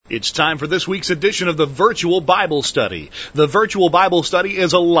It's time for this week's edition of the Virtual Bible Study. The Virtual Bible Study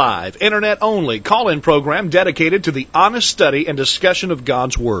is a live, internet-only call-in program dedicated to the honest study and discussion of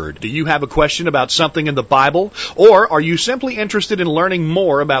God's Word. Do you have a question about something in the Bible? Or are you simply interested in learning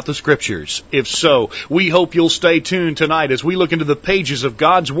more about the Scriptures? If so, we hope you'll stay tuned tonight as we look into the pages of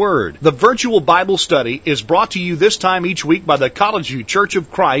God's Word. The Virtual Bible Study is brought to you this time each week by the College View Church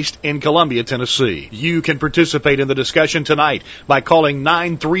of Christ in Columbia, Tennessee. You can participate in the discussion tonight by calling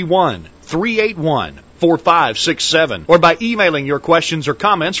 931-381-4567 or by emailing your questions or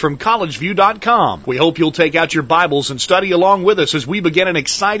comments from collegeview.com. We hope you'll take out your Bibles and study along with us as we begin an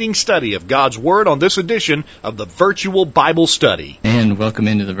exciting study of God's Word on this edition of the Virtual Bible Study. And welcome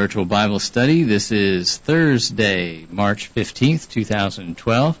into the Virtual Bible Study. This is Thursday, March 15th,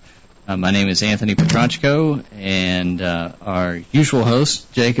 2012. My name is Anthony Petrachko, and our usual hosts,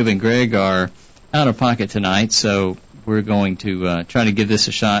 Jacob and Greg, are out of pocket tonight, so we're going to try to give this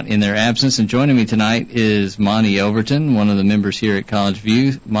a shot in their absence. And joining me tonight is Monty Overton, one of the members here at College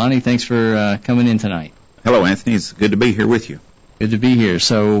View. Monty, thanks for coming in tonight. Hello, Anthony. It's good to be here with you. Good to be here.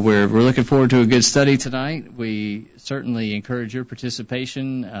 So we're looking forward to a good study tonight. We certainly encourage your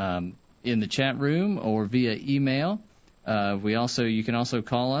participation in the chat room or via email. You can also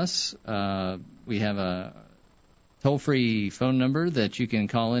call us. We have a toll-free phone number that you can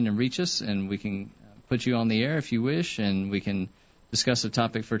call in and reach us, and we can put you on the air if you wish, and we can discuss the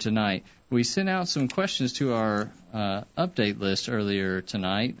topic for tonight. We sent out some questions to our update list earlier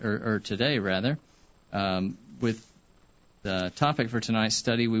tonight, or today rather, with the topic for tonight's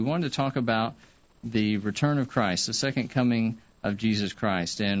study. We wanted to talk about the return of Christ, the second coming of Jesus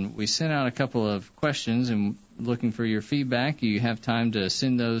Christ. And we sent out a couple of questions, and looking for your feedback. You have time to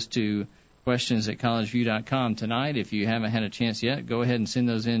send those to questions at collegeview.com tonight. If you haven't had a chance yet, go ahead and send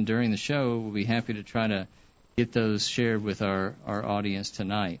those in during the show. We'll be happy to try to get those shared with our audience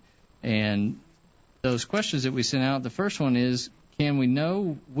tonight. And those questions that we sent out, the first one is, can we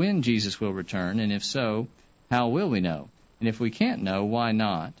know when Jesus will return? And if so, how will we know? And if we can't know, why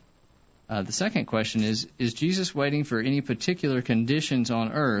not? The second question is Jesus waiting for any particular conditions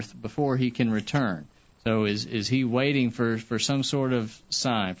on earth before he can return? So is he waiting for some sort of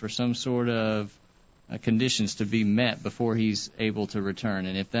sign, for some sort of conditions to be met before he's able to return?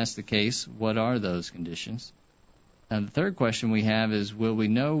 And if that's the case, what are those conditions? And the third question we have is, will we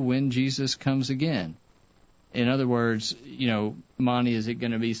know when Jesus comes again? In other words, Monty, is it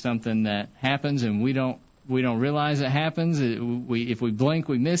going to be something that happens and we don't realize it happens? If we blink,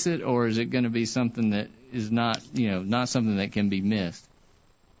 we miss it, or is it going to be something that is not something that can be missed?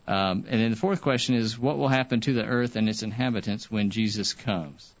 And then the fourth question is, what will happen to the earth and its inhabitants when Jesus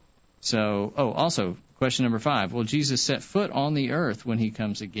comes? Also, question number 5, will Jesus set foot on the earth when he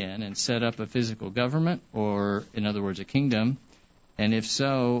comes again and set up a physical government, or, in other words, a kingdom? And if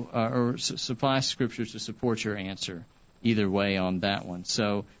so, or supply scriptures to support your answer either way on that one.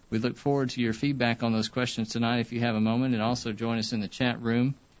 So we look forward to your feedback on those questions tonight if you have a moment, and also join us in the chat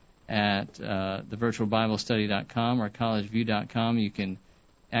room at thevirtualbiblestudy.com or collegeview.com. You can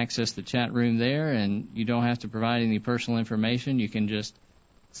access the chat room there, and you don't have to provide any personal information. You can just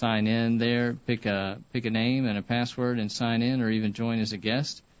sign in there, pick a name and a password and sign in, or even join as a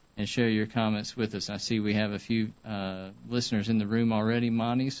guest and share your comments with us. I see we have a few listeners in the room already,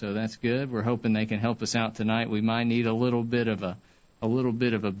 Monty, so that's good. We're hoping they can help us out tonight. We might need a little bit of a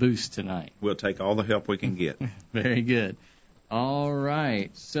boost tonight. We'll take all the help we can get. Very good. All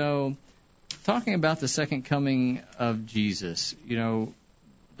right. So, talking about the second coming of Jesus,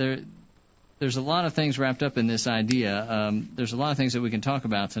 there's a lot of things wrapped up in this idea. There's a lot of things that we can talk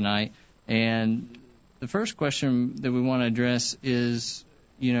about tonight. And the first question that we want to address is,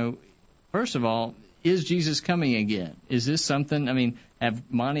 first of all, is Jesus coming again? Is this something, have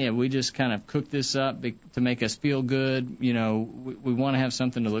we just kind of cooked this up to make us feel good? We want to have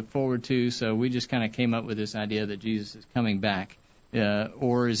something to look forward to, so we just kind of came up with this idea that Jesus is coming back.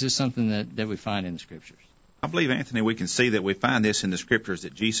 Or is this something that we find in the Scriptures? I believe, Anthony, we can see that we find this in the Scriptures,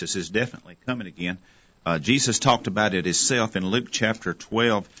 that Jesus is definitely coming again. Jesus talked about it himself in Luke chapter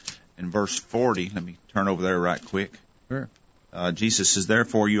 12 and verse 40. Let me turn over there right quick. Sure. Jesus says,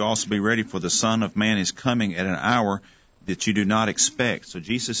 therefore you also be ready, for the Son of Man is coming at an hour that you do not expect. So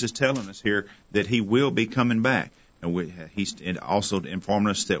Jesus is telling us here that he will be coming back. And he's also informed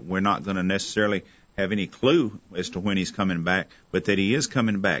us that we're not going to necessarily have any clue as to when he's coming back, but that he is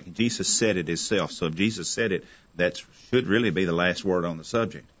coming back. Jesus said it himself. So if Jesus said it, that should really be the last word on the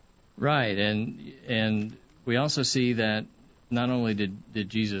subject. Right, and we also see that not only did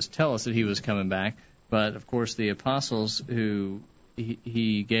Jesus tell us that he was coming back, but of course the apostles who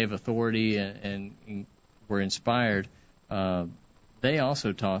he gave authority and were inspired they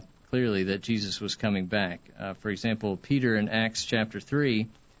also taught clearly that Jesus was coming back. For example, Peter in Acts chapter 3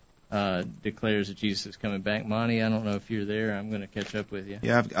 declares that Jesus is coming back. Monty, I don't know if you're there. I'm going to catch up with you.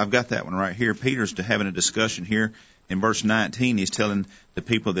 Yeah, I've got that one right here. Peter's having a discussion here. In verse 19, he's telling the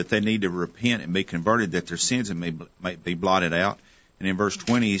people that they need to repent and be converted, that their sins may be blotted out. And in verse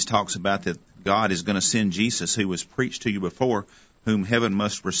 20, he talks about that God is going to send Jesus, who was preached to you before, whom heaven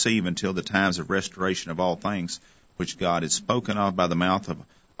must receive until the times of restoration of all things, which God had spoken of by the mouth of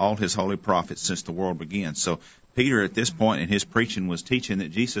all his holy prophets since the world began. So Peter, at this point in his preaching, was teaching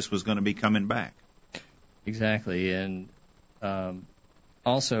that Jesus was going to be coming back. Exactly. And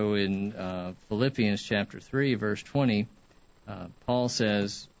also in Philippians chapter 3, verse 20, Paul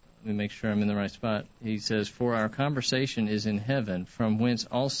says, let me make sure I'm in the right spot. He says, "For our conversation is in heaven, from whence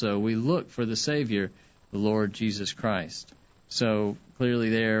also we look for the Savior, the Lord Jesus Christ." So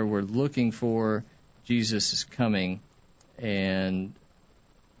clearly there we're looking for Jesus' coming, and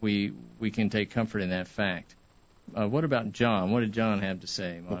we can take comfort in that fact. What about John? What did John have to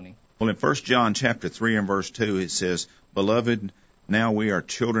say, Monty? Well, in 1 John chapter 3 and verse 2, it says, "Beloved, now we are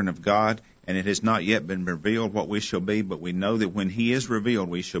children of God, and it has not yet been revealed what we shall be, but we know that when he is revealed,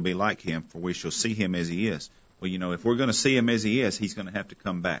 we shall be like him, for we shall see him as he is." Well, if we're going to see him as he is, he's going to have to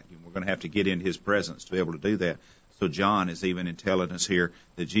come back. We're going to have to get in his presence to be able to do that. So John is even telling us here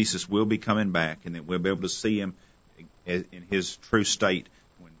that Jesus will be coming back, and that we'll be able to see him in his true state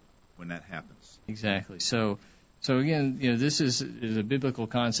when that happens. Exactly. So again, this is a biblical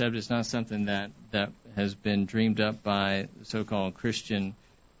concept. It's not something that has been dreamed up by the so-called Christian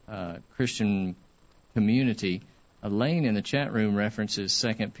community. Lane in the chat room references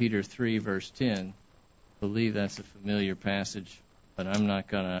 2 Peter 3, verse 10. I believe that's a familiar passage, but I'm not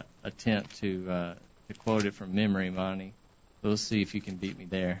going to attempt to quote it from memory, Monty. We'll see if you can beat me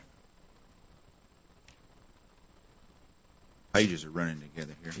there. Pages are running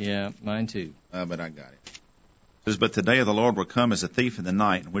together here. Yeah, mine too. But I got it. It says, "But the day of the Lord will come as a thief in the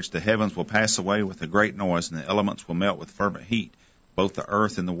night, in which the heavens will pass away with a great noise, and the elements will melt with fervent heat. Both the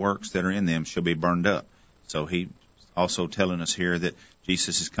earth and the works that are in them shall be burned up." So he's also telling us here that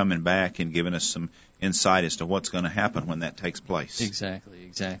Jesus is coming back and giving us some insight as to what's going to happen when that takes place.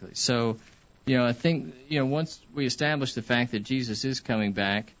 Exactly. So, I think, once we establish the fact that Jesus is coming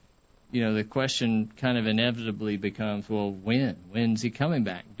back, the question kind of inevitably becomes, well, when? When's he coming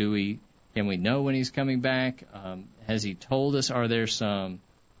back? Can we know when he's coming back? Has he told us? Are there some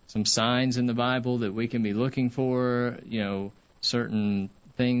signs in the Bible that we can be looking for? Certain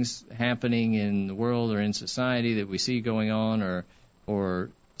things happening in the world or in society that we see going on, or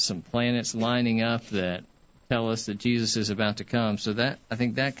some planets lining up that tell us that Jesus is about to come. So I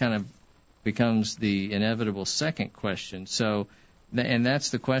think that kind of becomes the inevitable second question. So, and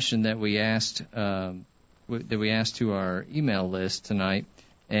that's the question that we asked to our email list tonight.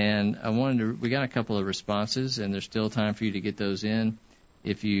 And we got a couple of responses, and there's still time for you to get those in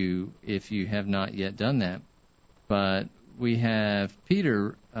if you have not yet done that. But we have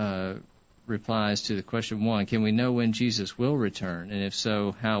Peter replies to the question 1, can we know when Jesus will return? And if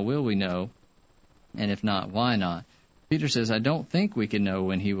so, how will we know? And if not, why not? Peter says, I don't think we can know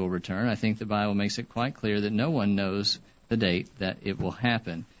when he will return. I think the Bible makes it quite clear that no one knows the date that it will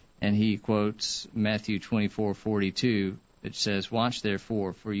happen. And he quotes Matthew 24:42, which says, "Watch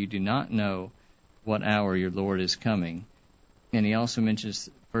therefore, for you do not know what hour your Lord is coming." And he also mentions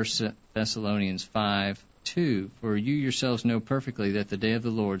 1 Thessalonians 5:2, "For you yourselves know perfectly that the day of the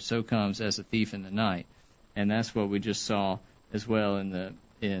Lord so comes as a thief in the night." And that's what we just saw as well in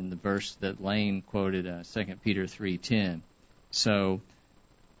the verse that Lane quoted, 2 Peter 3:10. So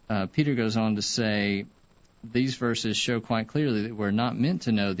Peter goes on to say, these verses show quite clearly that we're not meant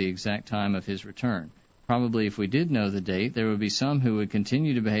to know the exact time of his return. Probably if we did know the date, there would be some who would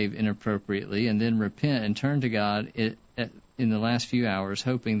continue to behave inappropriately and then repent and turn to God in the last few hours,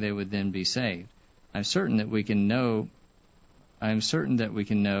 hoping they would then be saved. I'm certain that we can know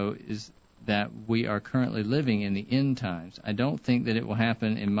is that we are currently living in the end times. I don't think that it will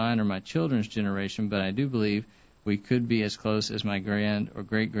happen in mine or my children's generation, but I do believe we could be as close as my grand or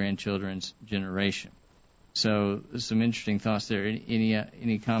great-grandchildren's generation. So there's some interesting thoughts there.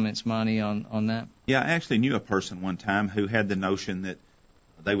 Any comments, Monty, on that? Yeah, I actually knew a person one time who had the notion that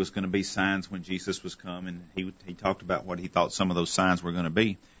there was going to be signs when Jesus was coming. He talked about what he thought some of those signs were going to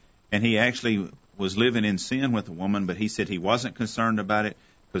be. And he actually was living in sin with a woman, but he said he wasn't concerned about it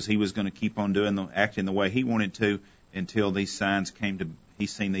because he was going to keep on acting the way he wanted to until these signs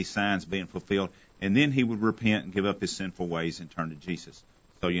he's seen these signs being fulfilled. And then he would repent and give up his sinful ways and turn to Jesus.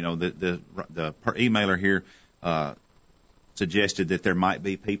 So, the emailer here suggested that there might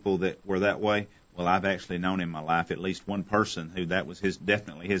be people that were that way. Well, Well, I've actually known in my life at least one person who that was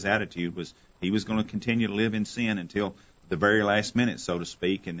definitely his attitude was he was going to continue to live in sin until the very last minute, so to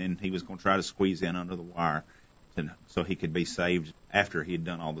speak, and then he was going to try to squeeze in under the wire so he could be saved after he had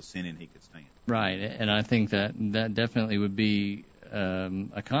done all the sinning he could stand. Right, and I think that definitely would be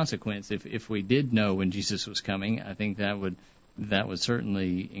a consequence if we did know when Jesus was coming. I think that would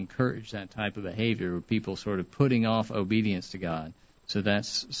certainly encourage that type of behavior, where people sort of putting off obedience to God. So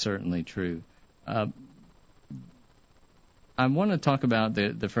that's certainly true. I want to talk about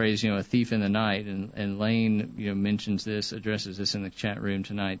the phrase, a thief in the night, and Lane, mentions this, addresses this in the chat room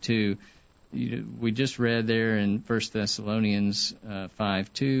tonight too. We just read there in 1 Thessalonians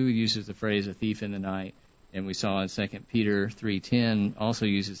 5:2 uses the phrase a thief in the night, and we saw in 2 Peter 3:10 also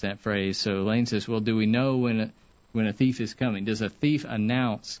uses that phrase. So Lane says, well, do we know when a thief is coming? Does a thief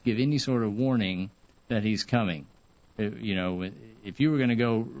give any sort of warning that he's coming? If you were going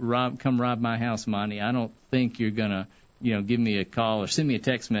to come rob my house, Monty, I don't think you're going to, give me a call or send me a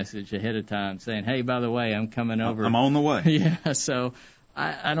text message ahead of time saying, hey, by the way, I'm coming over. I'm on the way. Yeah, so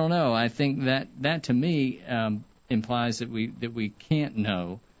I don't know. I think that to me implies that we can't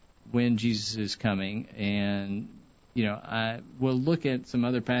know when Jesus is coming, and we'll look at some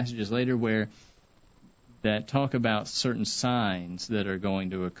other passages later that talk about certain signs that are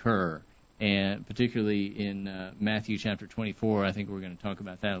going to occur, and particularly in Matthew chapter 24. I think we're going to talk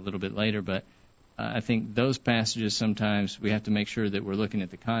about that a little bit later, but I think those passages sometimes we have to make sure that we're looking at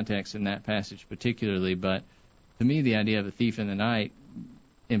the context in that passage particularly. But to me, the idea of a thief in the night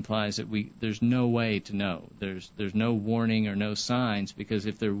implies that there's no way to know. There's no warning or no signs, because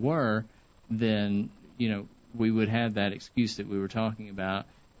if there were, then we would have that excuse that we were talking about,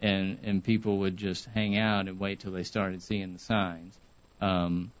 and people would just hang out and wait till they started seeing the signs.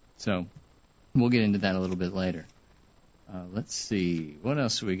 So we'll get into that a little bit later. Let's see. What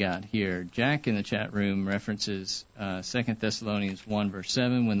else we got here? Jack in the chat room references 2 Thessalonians 1, verse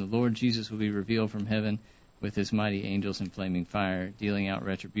 7, when the Lord Jesus will be revealed from heaven with his mighty angels in flaming fire, dealing out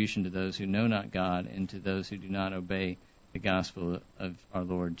retribution to those who know not God and to those who do not obey the gospel of our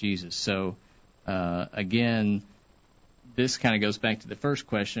Lord Jesus. So, again, this kind of goes back to the first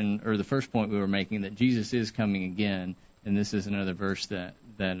question, or the first point we were making, that Jesus is coming again, and this is another verse that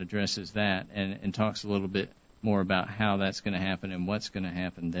addresses that and talks a little bit more about how that's going to happen and what's going to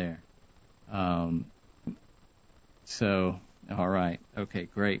happen there. All right. Okay,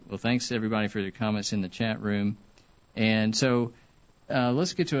 great. Well, thanks to everybody for their comments in the chat room. And so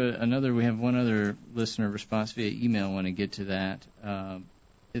let's get to another. We have one other listener response via email. I want to get to that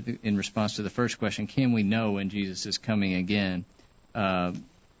in response to the first question, can we know when Jesus is coming again?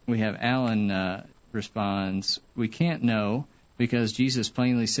 We have Alan responds, we can't know because Jesus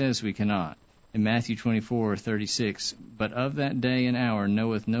plainly says we cannot. In Matthew 24:36, but of that day and hour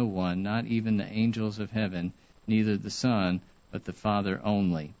knoweth no one, not even the angels of heaven, neither the Son, but the Father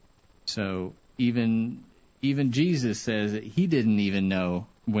only. So even Jesus says that he didn't even know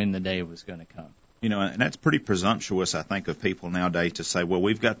when the day was going to come. And that's pretty presumptuous, I think, of people nowadays to say, well,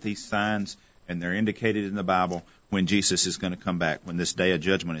 we've got these signs and they're indicated in the Bible when Jesus is going to come back, when this day of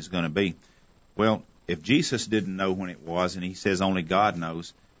judgment is going to be. Well, if Jesus didn't know when it was, and he says only God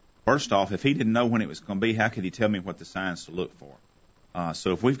knows, first off, if he didn't know when it was going to be, how could he tell me what the signs to look for?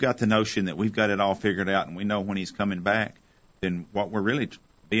 So if we've got the notion that we've got it all figured out and we know when he's coming back, then what we're really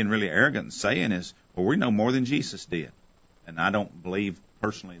being really arrogant and saying is, well, we know more than Jesus did. And I don't believe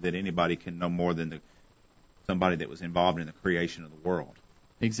personally that anybody can know more than somebody that was involved in the creation of the world.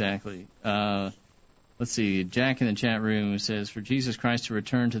 Exactly. Let's see. Jack in the chat room says, for Jesus Christ to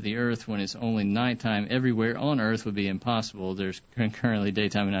return to the earth when it's only nighttime everywhere on earth would be impossible. There's currently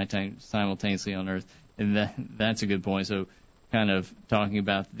daytime and nighttime simultaneously on earth, and that's a good point. So kind of talking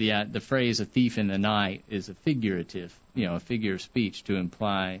about the phrase a thief in the night is a figure of speech to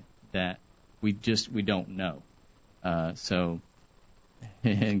imply that we don't know.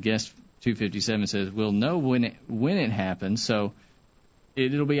 And guest 257 says, we'll know when it happens, so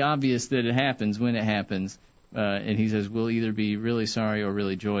it'll be obvious that it happens when it happens. And he says, we'll either be really sorry or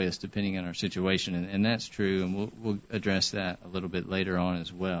really joyous, depending on our situation. And that's true, and we'll address that a little bit later on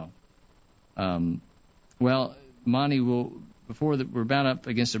as well. Well, Monty, we're about up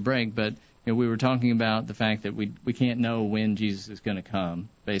against a break, but we were talking about the fact that we can't know when Jesus is going to come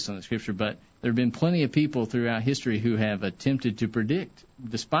based on the Scripture, but there have been plenty of people throughout history who have attempted to predict.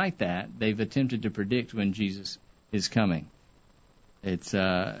 Despite that, they've attempted to predict when Jesus is coming. It's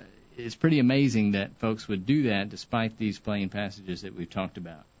pretty amazing that folks would do that despite these plain passages that we've talked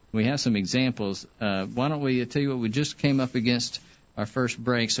about. We have some examples. Why don't we tell you what, we just came up against our first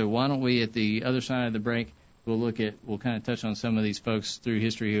break, so why don't we, at the other side of the break, we'll kind of touch on some of these folks through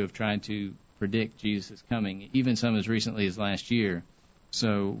history who have tried to predict Jesus' coming, even some as recently as last year.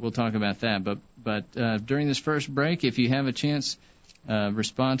 So we'll talk about that. But during this first break, if you have a chance,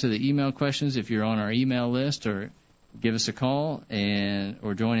 respond to the email questions if you're on our email list, or give us a call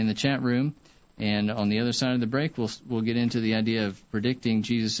or join in the chat room. And on the other side of the break, we'll get into the idea of predicting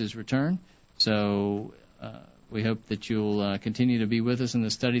Jesus' return. So we hope that you'll continue to be with us in the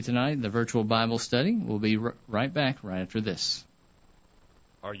study tonight, the virtual Bible study. We'll be right back right after this.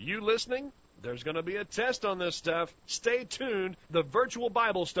 Are you listening? There's going to be a test on this stuff. Stay tuned. The virtual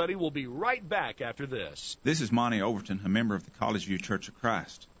Bible study will be right back after this. This is Monty Overton, a member of the College View Church of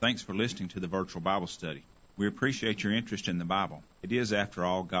Christ. Thanks for listening to the virtual Bible study. We appreciate your interest in the Bible. It is, after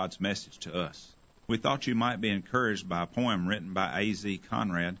all, God's message to us. We thought you might be encouraged by a poem written by A.Z.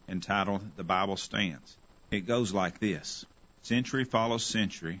 Conrad entitled The Bible Stands. It goes like this. Century follows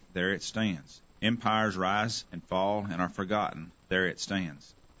century, there it stands. Empires rise and fall and are forgotten, there it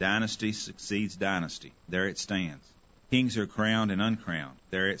stands. Dynasty succeeds dynasty, there it stands. Kings are crowned and uncrowned,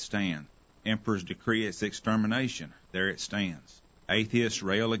 there it stands. Emperors decree its extermination, there it stands. Atheists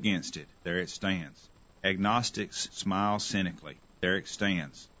rail against it, there it stands. Agnostics smile cynically, there it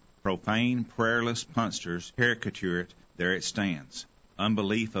stands. Profane, prayerless punsters caricature it, there it stands.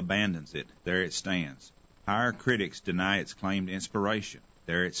 Unbelief abandons it, there it stands. Higher critics deny its claimed inspiration,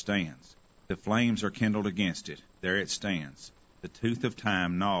 there it stands. The flames are kindled against it, there it stands. The tooth of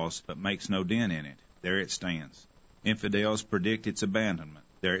time gnaws but makes no dent in it, there it stands. Infidels predict its abandonment,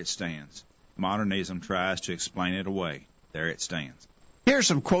 there it stands. Modernism tries to explain it away, there it stands. Here are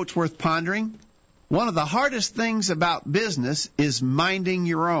some quotes worth pondering. One of the hardest things about business is minding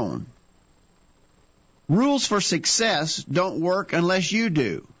your own. Rules for success don't work unless you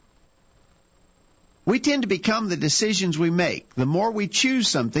do. We tend to become the decisions we make. The more we choose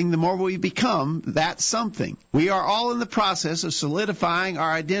something, the more we become that something. We are all in the process of solidifying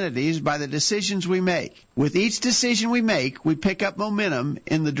our identities by the decisions we make. With each decision we make, we pick up momentum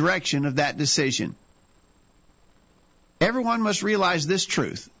in the direction of that decision. Everyone must realize this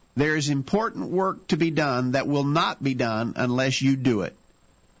truth. There is important work to be done that will not be done unless you do it.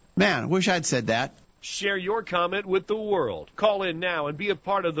 Man, I wish I'd said that. Share your comment with the world. Call in now and be a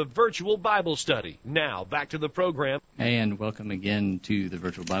part of the virtual Bible study. Now, back to the program. And welcome again to the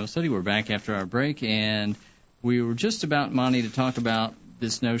virtual Bible study. We're back after our break, and we were just about, Monty, to talk about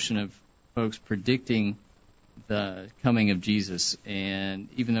this notion of folks predicting the coming of Jesus. And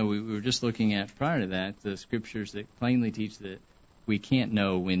even though we were just looking at, prior to that, the scriptures that plainly teach that we can't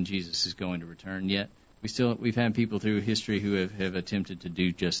know when Jesus is going to return, yet we've had people through history who have attempted to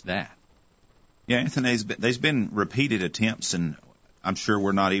do just that. Yeah, Anthony, there's been repeated attempts, and I'm sure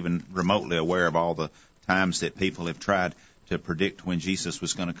we're not even remotely aware of all the times that people have tried to predict when Jesus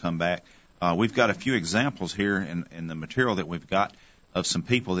was going to come back. We've got a few examples here in the material that we've got of some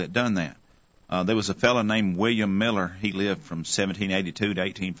people that done that. There was a fellow named William Miller. He lived from 1782 to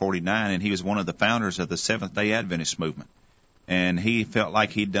 1849, and he was one of the founders of the Seventh-day Adventist movement. And he felt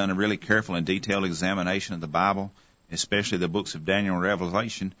like he'd done a really careful and detailed examination of the Bible, especially the books of Daniel and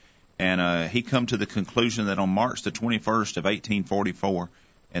Revelation. And he come to the conclusion that on March the 21st of 1844,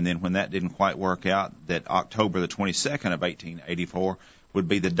 and then when that didn't quite work out, that October the 22nd of 1884 would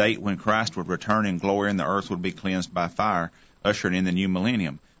be the date when Christ would return in glory and the earth would be cleansed by fire, ushering in the new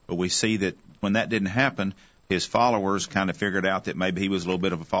millennium. But we see that when that didn't happen, his followers kind of figured out that maybe he was a little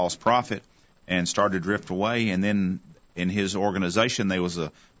bit of a false prophet and started to drift away. And then in his organization, there was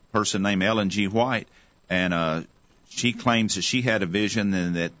a person named Ellen G. White, and she claims that she had a vision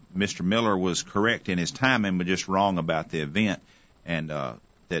and that Mr. Miller was correct in his timing but just wrong about the event, and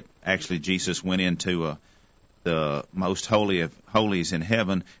that actually Jesus went into the most holy of holies in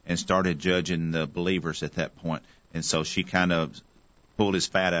heaven and started judging the believers at that point. And so she kind of pulled his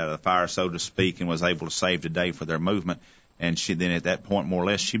fat out of the fire, so to speak, and was able to save the day for their movement. And she then at that point, more or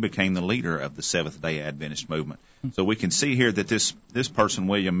less, she became the leader of the Seventh-day Adventist movement. So we can see here that this person,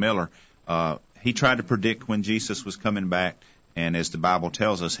 William Miller, he tried to predict when Jesus was coming back, and as the Bible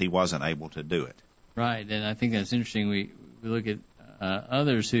tells us, he wasn't able to do it. Right, and I think that's interesting. We look at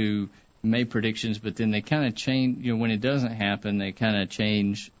others who made predictions, but then they kind of change. When it doesn't happen, they kind of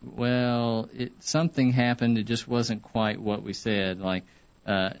change. Well, something happened. It just wasn't quite what we said. Like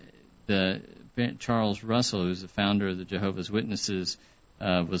the Charles Russell, who's the founder of the Jehovah's Witnesses,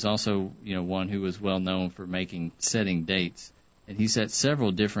 was also one who was well known for setting dates. And he set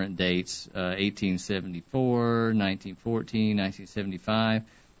several different dates, 1874, 1914, 1975.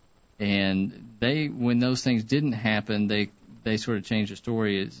 And when those things didn't happen, they sort of changed the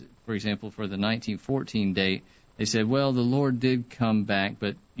story. For example, for the 1914 date, they said, well, the Lord did come back,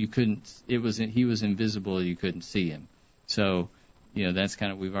 but he was invisible, you couldn't see him. So that's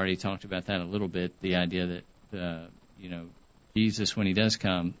kind of, we've already talked about that a little bit, the idea that, Jesus, when he does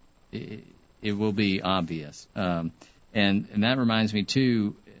come, it will be obvious. And that reminds me,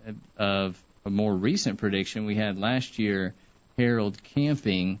 too, of a more recent prediction we had last year, Harold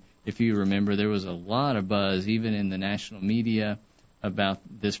Camping. If you remember, there was a lot of buzz, even in the national media, about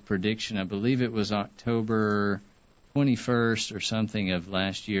this prediction. I believe it was October 21st or something of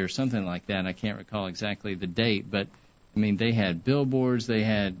last year, something like that. I can't recall exactly the date, but, I mean, they had billboards, they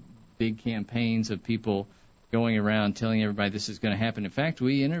had big campaigns of people going around telling everybody this is going to happen. In fact,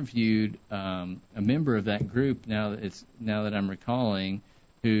 we interviewed a member of that group, now that I'm recalling,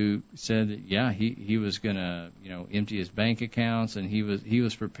 who said that, yeah, he was going to, empty his bank accounts, and he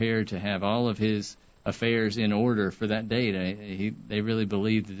was prepared to have all of his affairs in order for that date. They really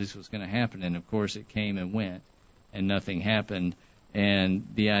believed that this was going to happen, and of course it came and went, and nothing happened. And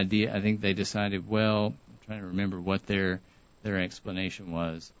the idea, I think they decided, well, I'm trying to remember what their explanation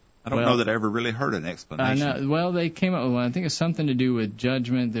was. I don't know that I ever really heard an explanation. I know. Well, they came up with one. I think it's something to do with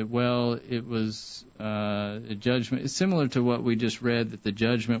judgment, that, well, it was a judgment. It's similar to what we just read, that the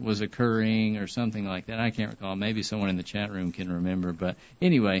judgment was occurring or something like that. I can't recall. Maybe someone in the chat room can remember. But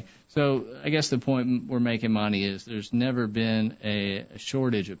anyway, so I guess the point we're making, Monty, is there's never been a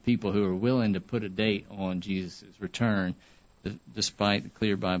shortage of people who are willing to put a date on Jesus' return, despite the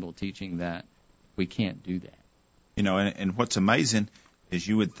clear Bible teaching that we can't do that. And what's amazing is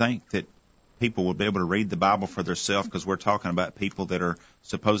you would think that people would be able to read the Bible for themselves, because we're talking about people that are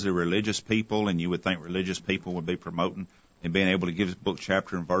supposedly religious people, and you would think religious people would be promoting and being able to give book,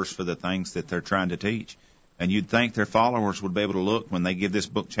 chapter, and verse for the things that they're trying to teach. And you'd think their followers would be able to look when they give this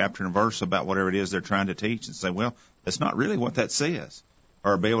book, chapter, and verse about whatever it is they're trying to teach and say, well, that's not really what that says.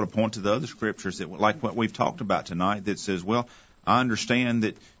 Or be able to point to the other scriptures that, like what we've talked about tonight, that says, well, I understand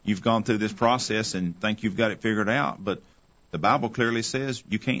that you've gone through this process and think you've got it figured out, but the Bible clearly says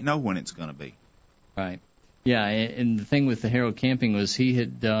you can't know when it's going to be. Right. Yeah, and the thing with the Harold Camping was he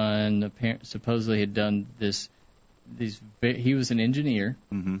had supposedly done this. He was an engineer,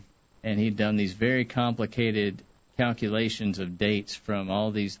 mm-hmm. and he'd done these very complicated calculations of dates from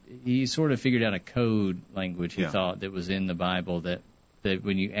all these. He sort of figured out a code language, he thought, that was in the Bible, that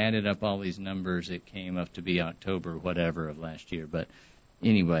when you added up all these numbers, it came up to be October whatever of last year. But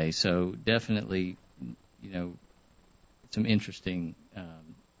anyway, so definitely, some interesting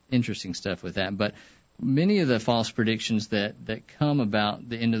stuff with that. But many of the false predictions that come about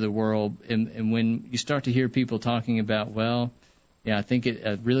the end of the world, and when you start to hear people talking about, well, yeah,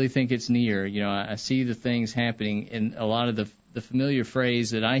 I really think it's near. I see the things happening, and a lot of the familiar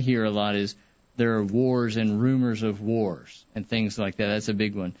phrase that I hear a lot is there are wars and rumors of wars and things like that. That's a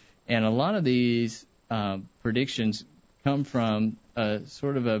big one. And a lot of these predictions come from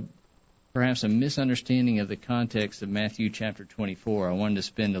perhaps a misunderstanding of the context of Matthew chapter 24. I wanted to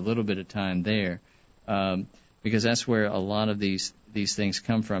spend a little bit of time there because that's where a lot of these things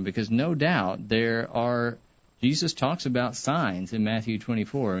come from. Because no doubt Jesus talks about signs in Matthew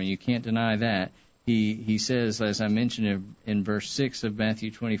 24, and you can't deny that. He says, as I mentioned in verse 6 of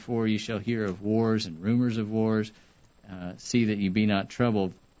Matthew 24, you shall hear of wars and rumors of wars. See that you be not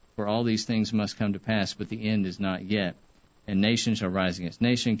troubled, for all these things must come to pass, but the end is not yet. And nation shall rise against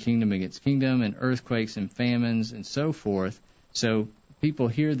nation, kingdom against kingdom, and earthquakes and famines and so forth. So people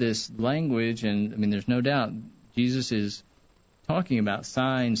hear this language, and, there's no doubt Jesus is talking about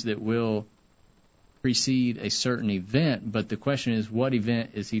signs that will precede a certain event, but the question is, what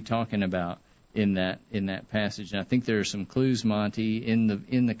event is he talking about in that passage? And I think there are some clues, Monty,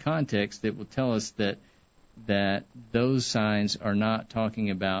 in the context that will tell us that those signs are not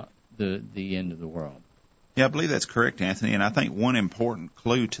talking about the end of the world. Yeah, I believe that's correct, Anthony, and I think one important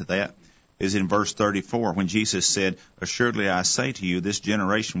clue to that is in verse 34, when Jesus said, assuredly I say to you, this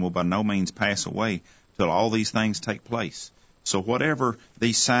generation will by no means pass away till all these things take place. So whatever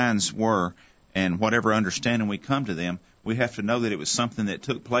these signs were and whatever understanding we come to them, we have to know that it was something that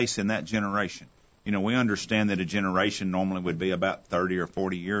took place in that generation. We understand that a generation normally would be about 30 or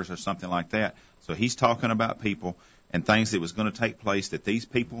 40 years or something like that. So he's talking about people and things that was going to take place that these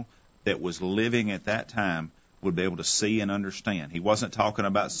people that was living at that time would be able to see and understand. He wasn't talking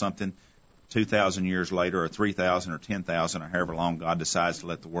about something 2,000 years later or 3,000 or 10,000 or however long God decides to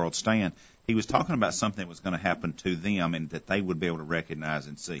let the world stand. He was talking about something that was going to happen to them and that they would be able to recognize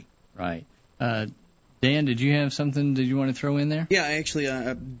and see. Right. Dan, did you have something that you want to throw in there? Yeah, actually,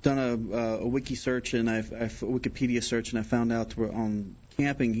 I've done a wiki search and a Wikipedia search, and I found out on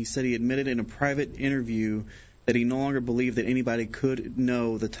Camping, he said he admitted in a private interview that he no longer believed that anybody could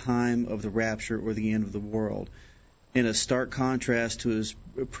know the time of the rapture or the end of the world. In a stark contrast to his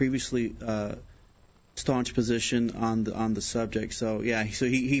previously staunch position on the subject. So yeah, so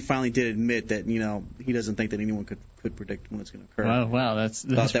he finally did admit that he doesn't think that anyone could predict when it's going to occur. Wow, that's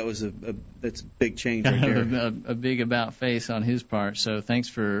that was that's a big change right there. a big about face on his part. So thanks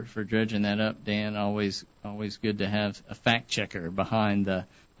for dredging that up, Dan. Always good to have a fact checker behind the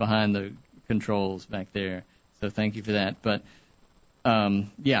controls back there. So thank you for that. But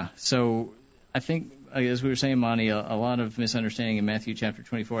so I think, as we were saying, Monty, a lot of misunderstanding in Matthew chapter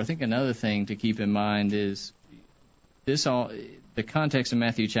 24. I think another thing to keep in mind is the context of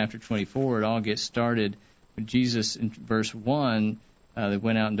Matthew chapter 24. It all gets started when Jesus, in verse 1, they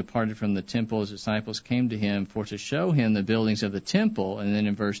went out and departed from the temple. His disciples came to him for to show him the buildings of the temple. And then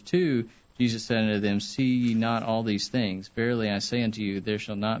in verse 2, Jesus said unto them, See ye not all these things? Verily I say unto you, there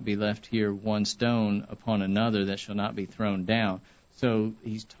shall not be left here one stone upon another that shall not be thrown down. So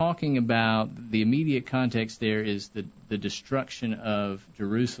he's talking about the immediate context there is the destruction of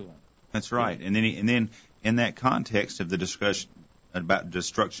Jerusalem. That's right. And then in that context of the discussion about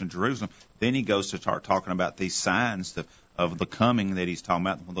destruction of Jerusalem, then he goes to start talking about these signs of the coming that he's talking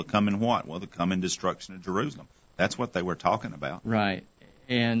about. Well, the coming what? Well, the coming destruction of Jerusalem. That's what they were talking about. Right.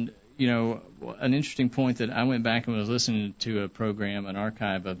 And, an interesting point that I went back and was listening to a program, an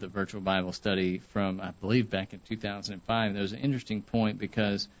archive of the Virtual Bible Study from, I believe, back in 2005. There was an interesting point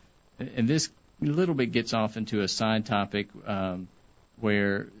because, and this little bit gets off into a side topic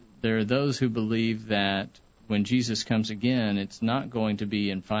where there are those who believe that when Jesus comes again, it's not going to be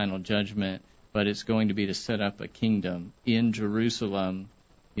in final judgment, but it's going to be to set up a kingdom in Jerusalem,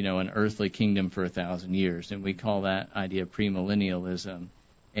 an earthly kingdom for 1,000 years. And we call that idea premillennialism.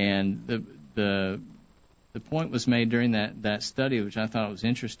 And the point was made during that study, which I thought was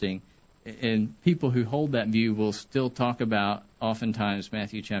interesting. And people who hold that view will still talk about oftentimes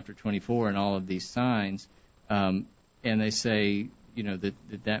Matthew chapter 24 and all of these signs. And they say,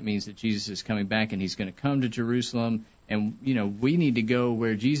 that means that Jesus is coming back and he's going to come to Jerusalem. And, we need to go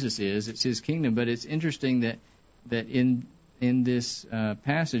where Jesus is. It's his kingdom. But it's interesting that in this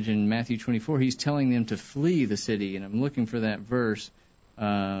passage in Matthew 24, he's telling them to flee the city. And I'm looking for that verse.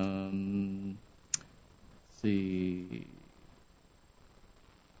 Let's see.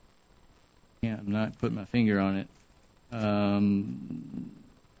 Yeah, I'm not putting my finger on it.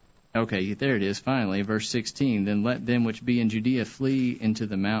 Okay, there it is, finally, verse 16. Then let them which be in Judea flee into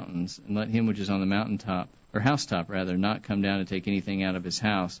the mountains, and let him which is on the mountaintop, or housetop rather, not come down to take anything out of his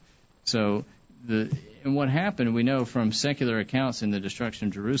house. So, and what happened, we know from secular accounts in the destruction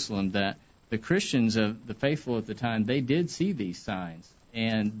of Jerusalem that the Christians of the faithful at the time, they did see these signs.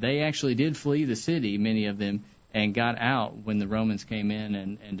 And they actually did flee the city, many of them, and got out when the Romans came in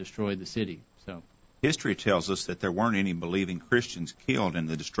and destroyed the city. So history tells us that there weren't any believing Christians killed in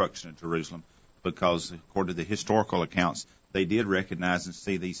the destruction of Jerusalem because, according to the historical accounts, they did recognize and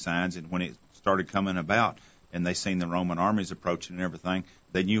see these signs. And when it started coming about and they seen the Roman armies approaching and everything,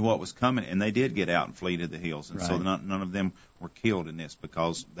 they knew what was coming, and they did get out and flee to the hills. And so none of them were killed in this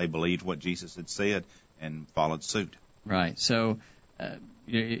because they believed what Jesus had said and followed suit. Right. So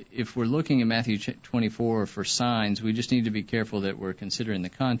if we're looking at Matthew 24 for signs, we just need to be careful that we're considering the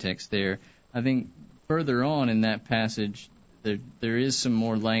context there. I think further on in that passage, there is some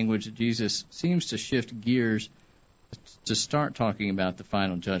more language that Jesus seems to shift gears to start talking about the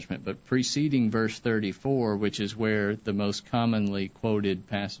final judgment. But preceding verse 34, which is where the most commonly quoted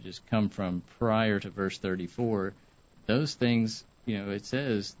passages come from prior to verse 34, those things, it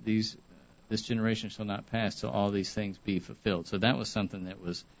says this generation shall not pass till all these things be fulfilled. So that was something that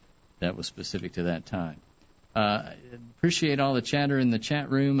was specific to that time. Appreciate all the chatter in the chat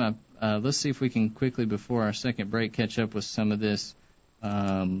room. Let's see if we can quickly, before our second break, catch up with some of this.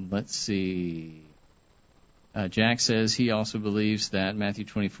 Let's see. Jack says he also believes that Matthew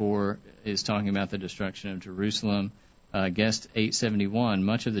 24 is talking about the destruction of Jerusalem. Guest 871,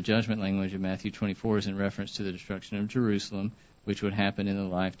 much of the judgment language of Matthew 24 is in reference to the destruction of Jerusalem, which would happen in the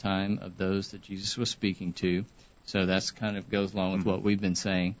lifetime of those that Jesus was speaking to. So that's kind of goes along with what we've been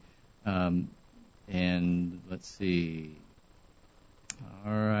saying. And let's see.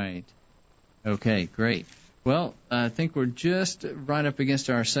 All right. Okay, great. Well, I think we're just right up against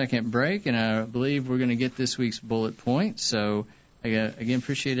our second break, and I believe we're going to get this week's bullet point. So, again,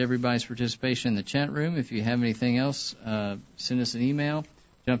 appreciate everybody's participation in the chat room. If you have anything else, send us an email.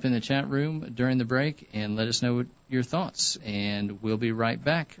 Jump in the chat room during the break and let us know your thoughts. And we'll be right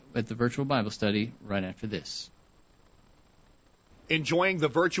back at the Virtual Bible Study right after this. Enjoying the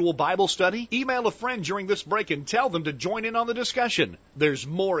Virtual Bible Study? Email a friend during this break and tell them to join in on the discussion. There's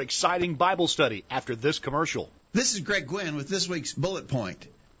more exciting Bible study after this commercial. This is Greg Gwynn with this week's bullet point.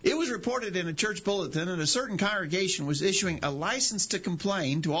 It was reported in a church bulletin that a certain congregation was issuing a license to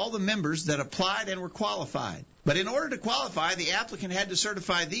complain to all the members that applied and were qualified. But in order to qualify, the applicant had to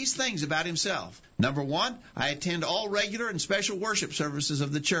certify these things about himself. Number 1, I attend all regular and special worship services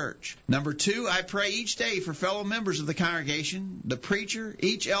of the church. Number 2, I pray each day for fellow members of the congregation, the preacher,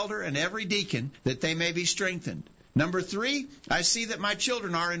 each elder, and every deacon, that they may be strengthened. Number 3, I see that my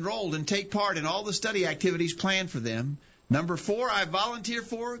children are enrolled and take part in all the study activities planned for them. Number 4, I volunteer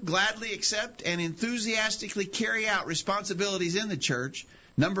for, gladly accept, and enthusiastically carry out responsibilities in the church.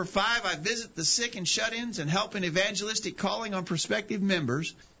 Number 5, I visit the sick and shut-ins and help in evangelistic calling on prospective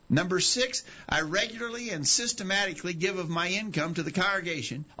members. Number 6, I regularly and systematically give of my income to the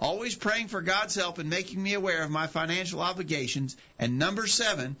congregation, always praying for God's help and making me aware of my financial obligations. And number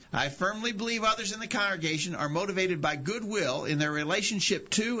 7, I firmly believe others in the congregation are motivated by goodwill in their relationship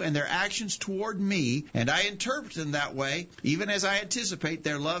to and their actions toward me, and I interpret them that way, even as I anticipate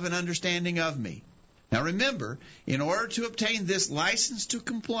their love and understanding of me. Now remember, in order to obtain this license to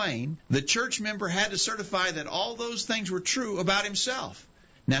complain, the church member had to certify that all those things were true about himself.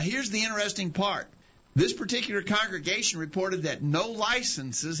 Now here's the interesting part. This particular congregation reported that no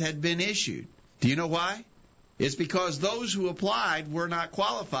licenses had been issued. Do you know why? It's because those who applied were not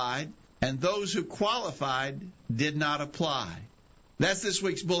qualified, and those who qualified did not apply. That's this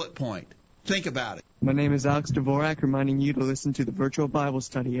week's bullet point. Think about it. My name is Alex Dvorak, reminding you to listen to the virtual Bible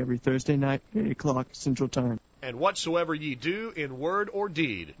study every Thursday night at 8 o'clock Central Time. And whatsoever ye do in word or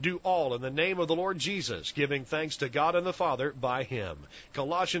deed, do all in the name of the Lord Jesus, giving thanks to God and the Father by Him.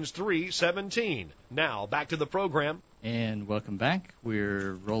 Colossians 3:17. Now, back to the program. And welcome back.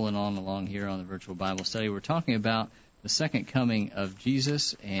 We're rolling on along here on the virtual Bible study. We're talking about the second coming of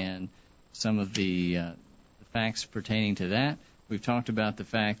Jesus and some of the facts pertaining to that. We've talked about the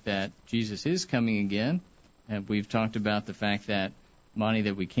fact that Jesus is coming again, and we've talked about the fact that, Monty,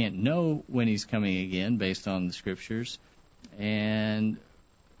 that we can't know when He's coming again based on the Scriptures. And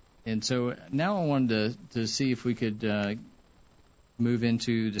so now I wanted to see if we could move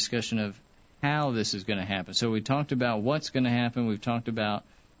into discussion of how this is going to happen. So we talked about what's going to happen. We've talked about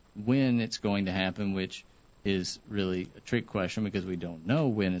when it's going to happen, which is really a trick question because we don't know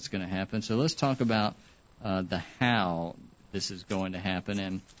when it's going to happen. So let's talk about the how this is going to happen.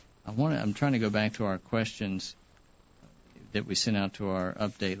 And I'm trying to go back to our questions that we sent out to our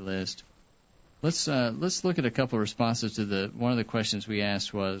update list. Let's look at a couple of responses to one of the questions we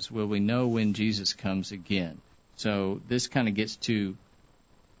asked was, will we know when Jesus comes again? So this kind of gets to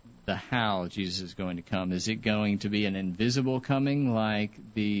the how Jesus is going to come. Is it going to be an invisible coming like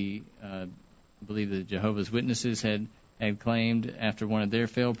I believe the Jehovah's Witnesses had claimed after one of their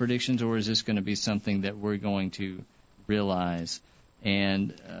failed predictions, or is this going to be something that we're going to realize?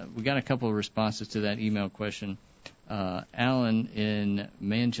 And we got a couple of responses to that email question. Alan in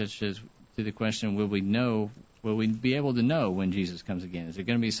Manchester says to the question, will we be able to know when Jesus comes again? Is it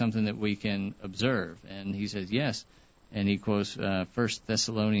going to be something that we can observe? And he says yes. And he quotes 1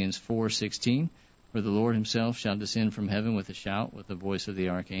 Thessalonians 4:16, for the Lord Himself shall descend from heaven with a shout, with the voice of the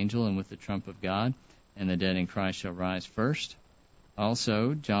archangel, and with the trump of God, and the dead in Christ shall rise first.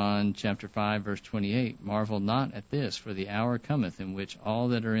 Also, John chapter 5, verse 28, marvel not at this, for the hour cometh in which all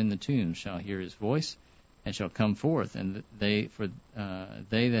that are in the tombs shall hear His voice, and shall come forth, and they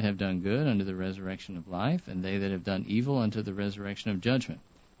that have done good unto the resurrection of life, and they that have done evil unto the resurrection of judgment.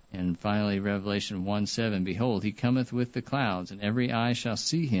 And finally, Revelation 1:7, behold, He cometh with the clouds, and every eye shall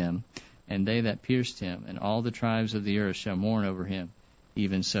see Him, and they that pierced Him, and all the tribes of the earth shall mourn over Him.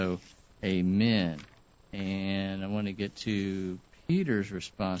 Even so, amen. And I want to get to Peter's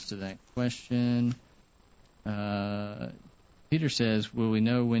response to that question. Peter says, will we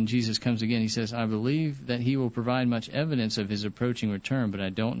know when Jesus comes again? He says, I believe that He will provide much evidence of His approaching return, but I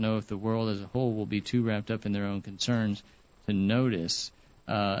don't know if the world as a whole will be too wrapped up in their own concerns to notice.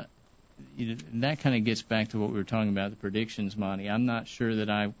 That kind of gets back to what we were talking about, the predictions, Monty. I'm not sure that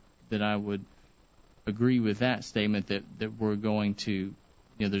I would agree with that statement that we're going to,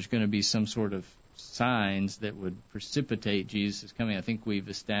 there's going to be some sort of signs that would precipitate Jesus coming. I think we've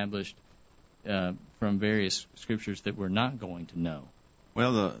established from various scriptures that we're not going to know.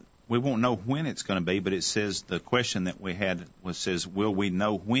 Well, we won't know when it's going to be, but it says the question that we had says, will we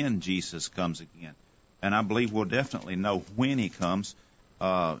know when Jesus comes again? And I believe we'll definitely know when He comes.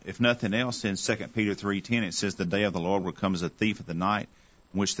 If nothing else, in 2 Peter 3:10, it says, the day of the Lord will come as a thief of the night,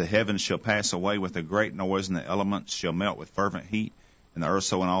 in which the heavens shall pass away with a great noise, and the elements shall melt with fervent heat, and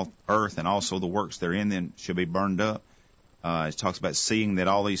the earth and also the works therein then shall be burned up. It talks about seeing that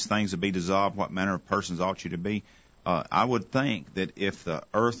all these things will be dissolved. What manner of persons ought you to be? I would think that if the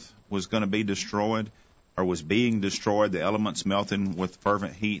earth was going to be destroyed, or was being destroyed, the elements melting with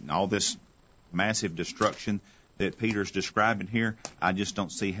fervent heat, and all this massive destruction that Peter's describing here, I just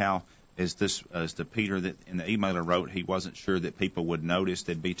don't see how, as the Peter that in the emailer wrote, he wasn't sure that people would notice.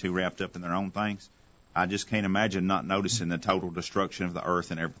 They'd be too wrapped up in their own things. I just can't imagine not noticing the total destruction of the earth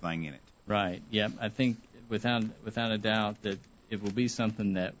and everything in it. Right. Yep. I think without a doubt that it will be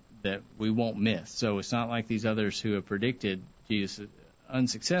something that we won't miss. So it's not like these others who have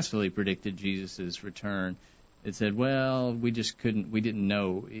unsuccessfully predicted Jesus' return. It said, well, we didn't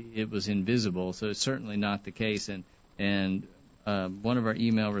know, it was invisible. So it's certainly not the case. And one of our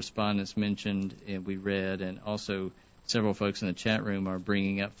email respondents mentioned, and we read, and also several folks in the chat room are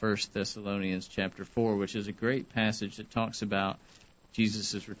bringing up 1 Thessalonians chapter 4, which is a great passage that talks about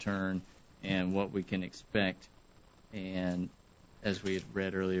Jesus' return and what we can expect. And as we had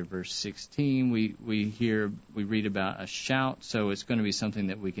read earlier, verse 16, we read about a shout, so it's going to be something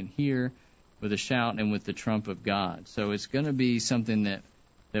that we can hear with a shout and with the trump of God. So it's going to be something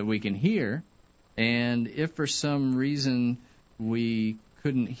that we can hear, and if for some reason we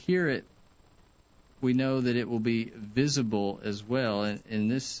couldn't hear it, we know that it will be visible as well. And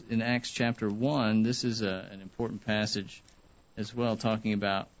in Acts chapter 1, this is an important passage as well, talking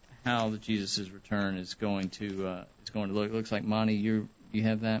about how Jesus' return is going to look. It looks like, Monty, you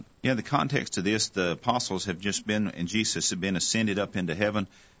have that? Yeah, the context of this, the apostles have just been, and Jesus had been ascended up into heaven,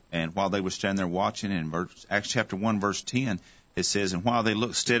 and while they were standing there watching, in Acts chapter 1, verse 10, it says, and while they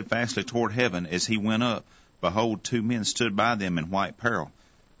looked steadfastly toward heaven as he went up, behold, 2 men stood by them in white apparel,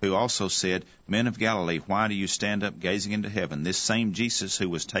 who also said, Men of Galilee, why do you stand up gazing into heaven? This same Jesus who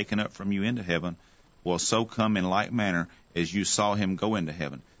was taken up from you into heaven will so come in like manner as you saw him go into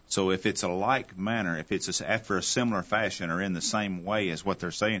heaven. So if it's a like manner, if it's after a similar fashion or in the same way as what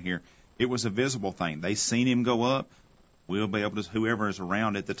they're saying here, it was a visible thing. They seen him go up. We'll be able to, whoever is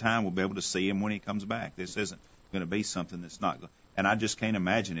around at the time will be able to see him when he comes back. This isn't going to be something that's not. And I just can't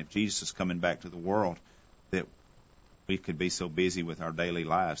imagine if Jesus is coming back to the world that we could be so busy with our daily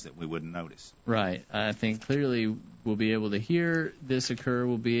lives that we wouldn't notice. Right. I think clearly we'll be able to hear this occur.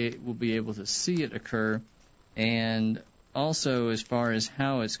 We'll be able to see it occur, and also, as far as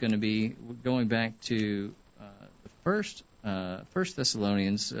how it's going to be, going back to the First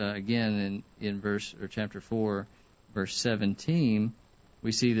Thessalonians, again in chapter 4, verse 17,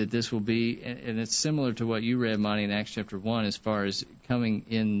 we see that this will be, and it's similar to what you read, Monty, in Acts chapter 1, as far as coming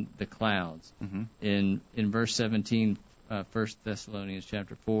in the clouds. Mm-hmm. In verse 17, 1 Thessalonians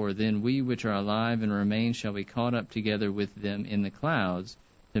chapter 4, then we which are alive and remain shall be caught up together with them in the clouds,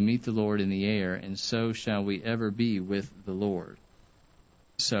 to meet the Lord in the air, and so shall we ever be with the Lord.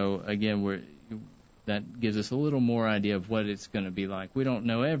 So, again, that gives us a little more idea of what it's going to be like. We don't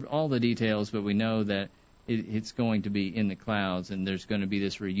know all the details, but we know that it's going to be in the clouds, and there's going to be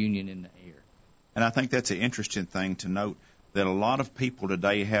this reunion in the air. And I think that's an interesting thing to note, that a lot of people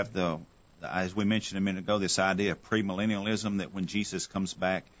today have as we mentioned a minute ago, this idea of premillennialism, that when Jesus comes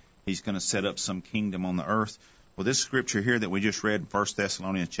back, he's going to set up some kingdom on the earth. Well, this scripture here that we just read in 1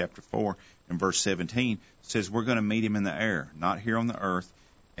 Thessalonians chapter 4 and verse 17 says we're going to meet him in the air, not here on the earth.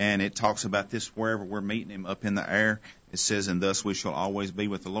 And it talks about this wherever we're meeting him up in the air. It says, and thus we shall always be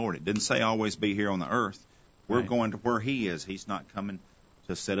with the Lord. It didn't say always be here on the earth. We're going to where he is. He's not coming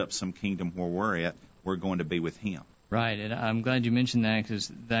to set up some kingdom where we're at. We're going to be with him. Right, and I'm glad you mentioned that, because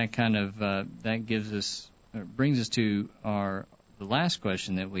that kind of that gives us, brings us to the last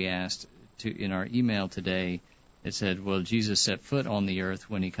question that we asked in our email today. It said, will Jesus set foot on the earth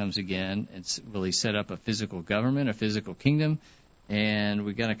when he comes again? Will he set up a physical government, a physical kingdom? And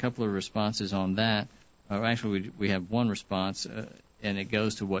we got a couple of responses on that. Actually, we have one response, and it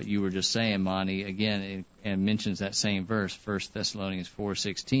goes to what you were just saying, Monty, again, and mentions that same verse, 1 Thessalonians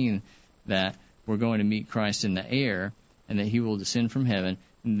 4:16, that we're going to meet Christ in the air, and that he will descend from heaven.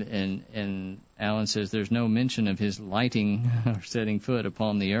 And Alan says there's no mention of his lighting or setting foot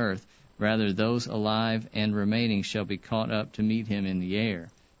upon the earth. Rather, those alive and remaining shall be caught up to meet him in the air.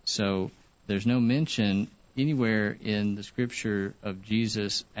 So there's no mention anywhere in the Scripture of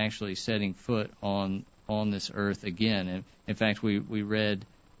Jesus actually setting foot on this earth again. And in fact, we read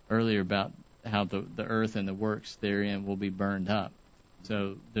earlier about how the earth and the works therein will be burned up.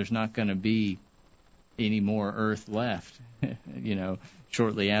 So there's not going to be any more earth left,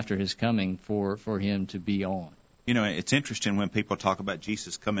 shortly after his coming for him to be on. It's interesting when people talk about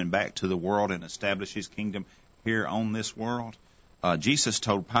Jesus coming back to the world and establish his kingdom here on this world. Jesus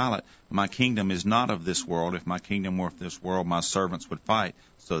told Pilate, my kingdom is not of this world. If my kingdom were of this world, my servants would fight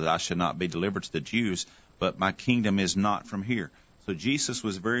so that I should not be delivered to the Jews. But my kingdom is not from here. So Jesus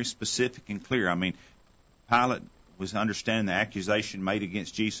was very specific and clear. I mean, Pilate was understanding the accusation made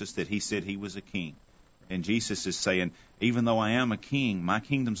against Jesus that he said he was a king. And Jesus is saying, even though I am a king, my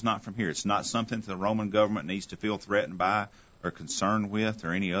kingdom's not from here. It's not something that the Roman government needs to feel threatened by or concerned with,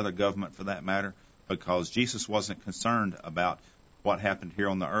 or any other government for that matter, because Jesus wasn't concerned about what happened here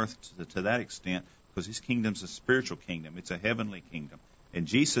on the earth to that extent, because his kingdom's a spiritual kingdom. It's a heavenly kingdom. And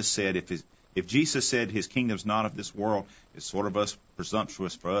Jesus said, if Jesus said his kingdom's not of this world, it's sort of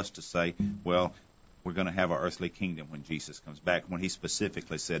presumptuous for us to say, well, we're going to have our earthly kingdom when Jesus comes back, when he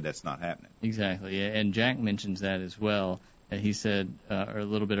specifically said that's not happening. Exactly. And Jack mentions that as well. He said, or a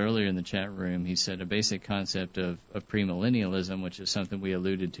little bit earlier in the chat room, he said a basic concept of premillennialism, which is something we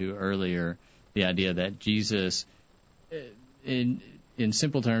alluded to earlier, the idea that Jesus, in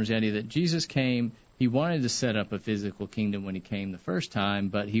simple terms, the idea that Jesus came, he wanted to set up a physical kingdom when he came the first time,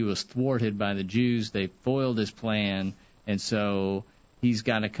 but he was thwarted by the Jews. They foiled his plan, and so he's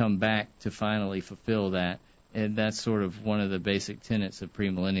got to come back to finally fulfill that. And that's sort of one of the basic tenets of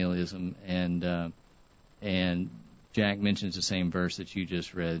premillennialism. And Jack mentions the same verse that you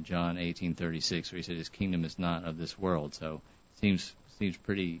just read, John 18:36, where he said his kingdom is not of this world. So it seems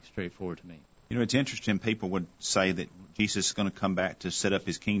pretty straightforward to me. You know, it's interesting. People would say that Jesus is going to come back to set up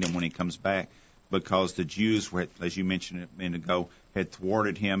his kingdom when he comes back, because the Jews, as you mentioned a minute ago, had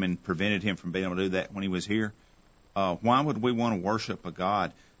thwarted him and prevented him from being able to do that when he was here. Why would we want to worship a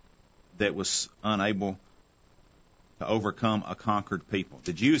God that was unable to overcome a conquered people?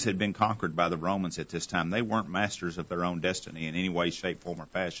 The Jews had been conquered by the Romans at this time. They weren't masters of their own destiny in any way, shape, form, or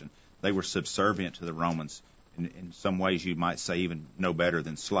fashion. They were subservient to the Romans. In some ways, you might say even no better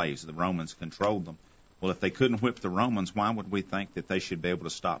than slaves. The Romans controlled them. Well, if they couldn't whip the Romans, why would we think that they should be able to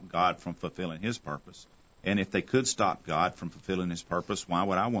stop God from fulfilling his purpose? And if they could stop God from fulfilling his purpose, why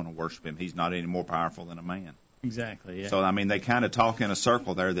would I want to worship him? He's not any more powerful than a man. Exactly. Yeah. So, I mean, they kind of talk in a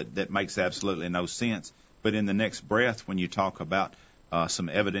circle there that makes absolutely no sense. But in the next breath, when you talk about some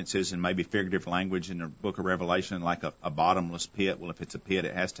evidences and maybe figurative language in the book of Revelation, like a bottomless pit, well, if it's a pit,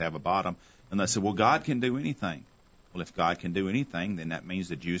 it has to have a bottom. And they say, well, God can do anything. Well, if God can do anything, then that means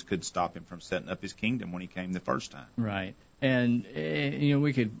the Jews could stop him from setting up his kingdom when he came the first time. Right. And, you know,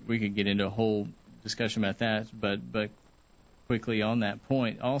 we could get into a whole discussion about that, but quickly on that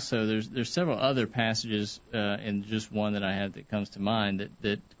point, also there's several other passages, and just one that I have that comes to mind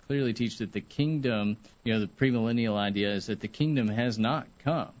that clearly teach that the kingdom, you know, the premillennial idea is that the kingdom has not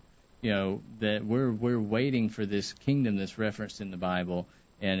come. You know, that we're waiting for this kingdom that's referenced in the Bible,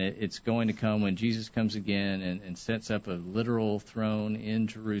 and it's going to come when Jesus comes again and sets up a literal throne in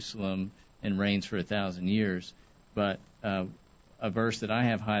Jerusalem and reigns for 1,000 years. But a verse that I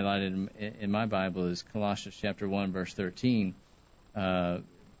have highlighted in my Bible is Colossians chapter 1, verse 13.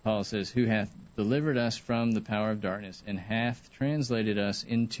 Paul says, who hath delivered us from the power of darkness and hath translated us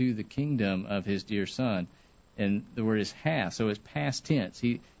into the kingdom of his dear Son. And the word is hath, so it's past tense.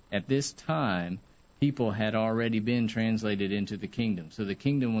 At this time, people had already been translated into the kingdom. So the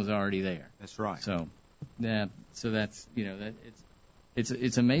kingdom was already there. That's right. So, yeah, so that's, you know,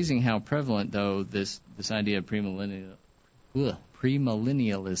 it's amazing how prevalent, though, this idea of premillennialism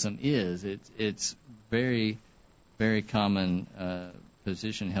is. It's very, very common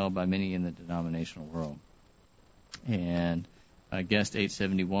position held by many in the denominational world. And guest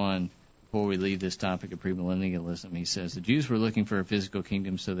 871, before we leave this topic of premillennialism, he says, the Jews were looking for a physical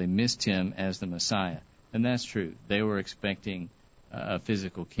kingdom, so they missed him as the Messiah. And that's true. They were expecting a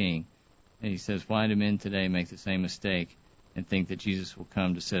physical king. And he says, why do men today make the same mistake and think that Jesus will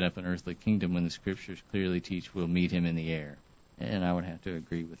come to set up an earthly kingdom when the Scriptures clearly teach we'll meet him in the air? And I would have to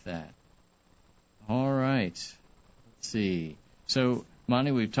agree with that. All right. Let's see. So,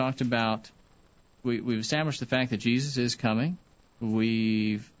 Monty, we've talked about, we've established the fact that Jesus is coming.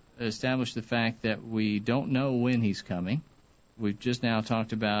 We've established the fact that we don't know when he's coming. We've just now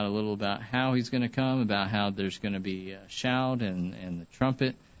talked about a little about how he's going to come, about how there's going to be a shout and the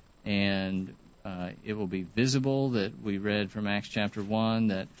trumpet, and it will be visible, that we read from Acts chapter 1,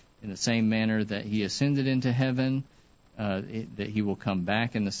 that in the same manner that he ascended into heaven, that he will come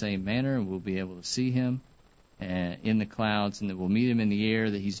back in the same manner, and we'll be able to see him in the clouds, and that we'll meet him in the air,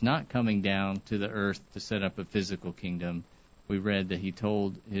 that he's not coming down to the earth to set up a physical kingdom. We read that he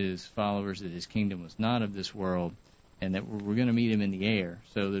told his followers that his kingdom was not of this world, and that we're going to meet him in the air,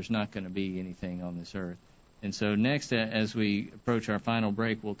 so there's not going to be anything on this earth. And so next, as we approach our final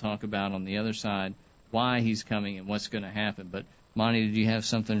break, we'll talk about on the other side why he's coming and what's going to happen. But, Monty, did you have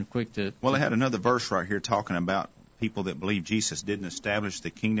something quick to... Well, I had another verse right here talking about people that believe Jesus didn't establish the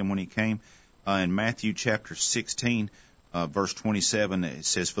kingdom when he came. In Matthew chapter 16, verse 27, it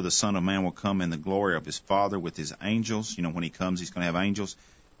says, for the Son of Man will come in the glory of his Father with his angels. You know, when he comes, he's going to have angels.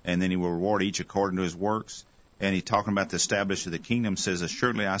 And then he will reward each according to his works. and he's talking about the establishment of the kingdom, says,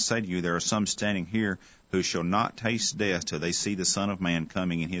 "Assuredly I say to you, there are some standing here who shall not taste death till they see the Son of Man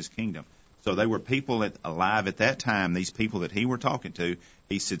coming in his kingdom." So they were people alive at that time, these people that he were talking to.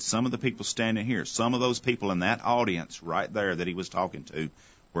 He said some of the people standing here, some of those people in that audience right there that he was talking to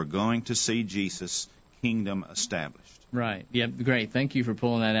were going to see Jesus' kingdom established. Right. Yeah, great. Thank you for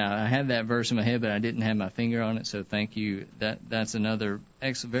pulling that out. I had that verse in my head, but I didn't have my finger on it, so thank you. That's another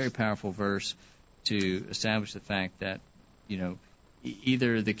very powerful verse to establish the fact that,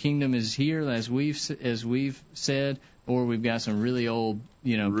 either the kingdom is here as we've said, or we've got some really old,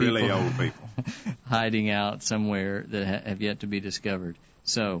 old people hiding out somewhere that have yet to be discovered.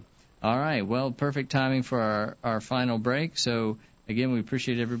 So, all right. Well, perfect timing for our final break. So, again, we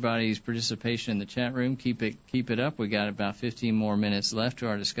appreciate everybody's participation in the chat room. Keep it up. We got about 15 more minutes left to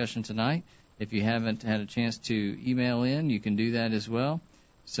our discussion tonight. If you haven't had a chance to email in, you can do that as well.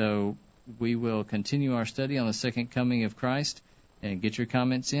 So we will continue our study on the second coming of Christ, and get your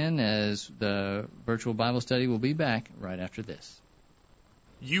comments in as the virtual Bible study will be back right after this.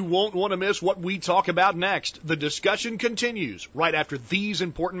 You won't want to miss what we talk about next. The discussion continues right after these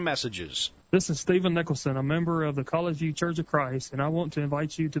important messages. This is Stephen Nicholson, a member of the College View Church of Christ, and I want to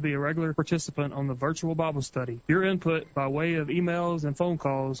invite you to be a regular participant on the virtual Bible study. Your input by way of emails and phone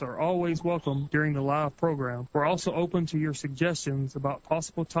calls are always welcome during the live program. We're also open to your suggestions about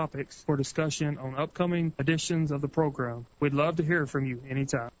possible topics for discussion on upcoming editions of the program. We'd love to hear from you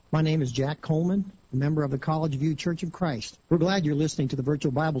anytime. My name is Jack Coleman, a member of the College View Church of Christ. We're glad you're listening to the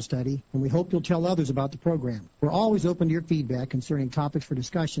virtual Bible study, and we hope you'll tell others about the program. We're always open to your feedback concerning topics for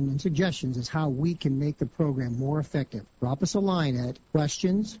discussion and suggestions as how we can make the program more effective. Drop us a line at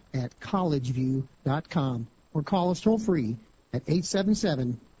questions@collegeview.com or call us toll-free at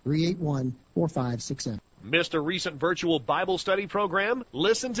 877-381-4567. Missed a recent virtual Bible study program?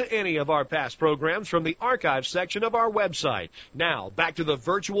 Listen to any of our past programs from the archives section of our website. Now, back to the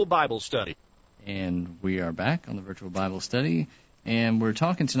virtual Bible study. And we are back on the virtual Bible study, and we're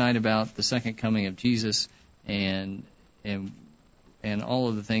talking tonight about the second coming of Jesus and all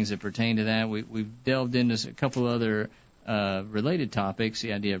of the things that pertain to that. We've delved into a couple other related topics,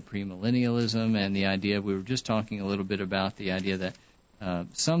 the idea of premillennialism and the idea, we were just talking a little bit about the idea that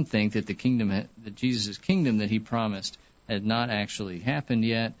some think that that Jesus' kingdom that he promised had not actually happened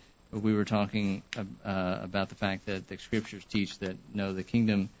yet. But we were talking about the fact that the scriptures teach that no, the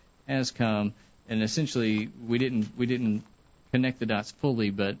kingdom has come, and essentially we didn't connect the dots fully.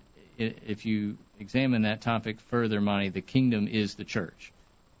 But if you examine that topic further, Monty, the kingdom is the church.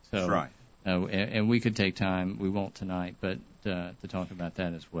 So, that's right. And we could take time. We won't tonight, but to talk about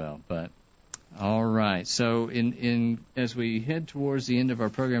that as well. But all right. So as we head towards the end of our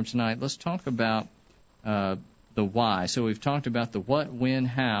program tonight, let's talk about the why. So we've talked about the what, when,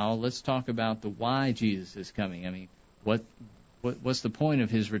 how. Let's talk about the why Jesus is coming. I mean, what's the point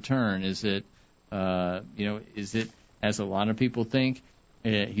of his return? Is it is it, as a lot of people think,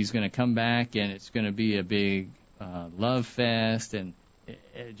 he's going to come back and it's going to be a big love fest and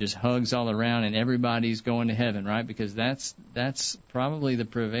it just hugs all around and everybody's going to heaven, right? Because that's probably the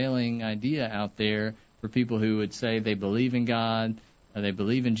prevailing idea out there for people who would say they believe in God, they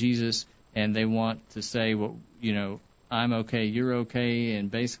believe in Jesus, and they want to say, well, I'm okay, you're okay,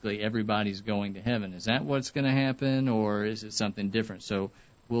 and basically everybody's going to heaven. Is that what's going to happen, or is it something different? So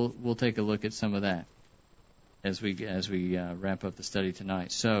we'll take a look at some of that as we wrap up the study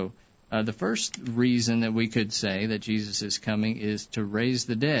tonight. So the first reason that we could say that Jesus is coming is to raise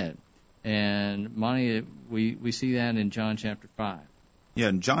the dead. And, Monty, we see that in John chapter 5. Yeah,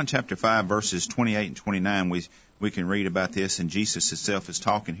 in John chapter 5, verses 28 and 29, we can read about this, and Jesus himself is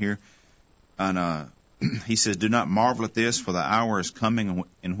talking here. And he says, "Do not marvel at this, for the hour is coming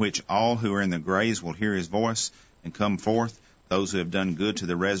in which all who are in the graves will hear his voice and come forth, those who have done good to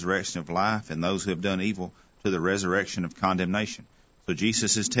the resurrection of life, and those who have done evil to the resurrection of condemnation." So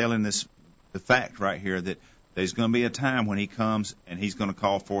Jesus is telling us the fact right here that there's going to be a time when he comes and he's going to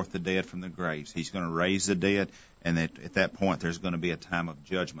call forth the dead from the graves. He's going to raise the dead, and at that point there's going to be a time of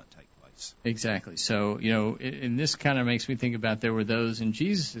judgment take place. Exactly. So, and this kind of makes me think about there were those in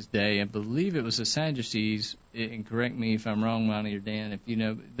Jesus' day, I believe it was the Sadducees, and correct me if I'm wrong, Monty or Dan,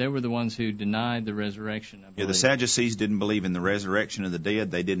 they were the ones who denied the resurrection. Yeah, the Sadducees didn't believe in the resurrection of the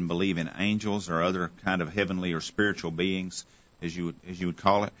dead. They didn't believe in angels or other kind of heavenly or spiritual beings, as you would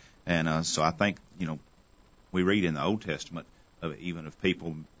call it. And so I think, we read in the Old Testament of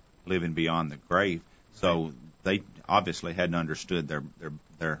people living beyond the grave. So they obviously hadn't understood their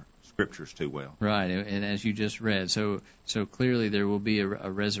scriptures too well. Right, and as you just read, so clearly there will be a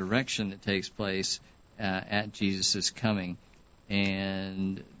resurrection that takes place at Jesus' coming.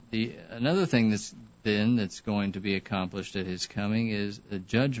 And another thing then that's going to be accomplished at his coming is the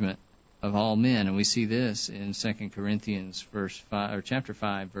judgment of all men, and we see this in 2 Corinthians chapter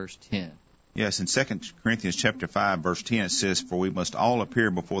 5, verse 10. Yes, in 2 Corinthians chapter 5, verse 10, it says, "For we must all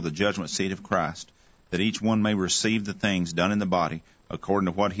appear before the judgment seat of Christ, that each one may receive the things done in the body according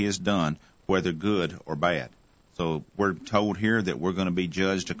to what he has done, whether good or bad." So we're told here that we're going to be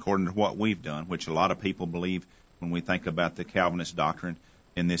judged according to what we've done, which a lot of people believe when we think about the Calvinist doctrine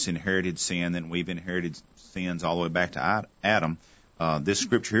in this inherited sin, that we've inherited sins all the way back to Adam. This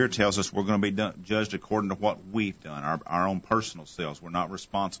scripture here tells us we're going to be judged according to what we've done, our own personal selves. We're not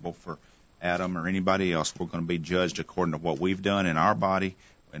responsible for Adam or anybody else. We're going to be judged according to what we've done in our body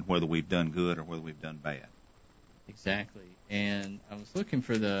and whether we've done good or whether we've done bad. Exactly. And I was looking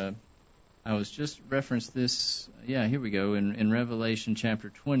for I was just referenced this. Yeah, here we go. In Revelation chapter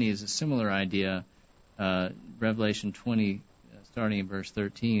 20 is a similar idea. Revelation 20, starting in verse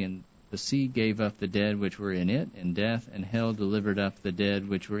 13, "And the sea gave up the dead which were in it, and death and hell delivered up the dead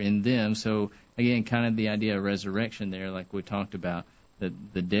which were in them." So, again, kind of the idea of resurrection there, like we talked about, that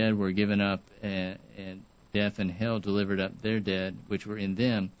the dead were given up, and death and hell delivered up their dead which were in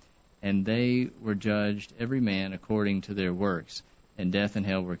them, and they were judged every man according to their works. And death and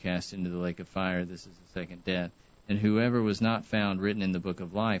hell were cast into the lake of fire. This is the second death. And whoever was not found written in the book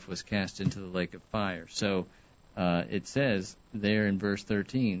of life was cast into the lake of fire. So it says there in verse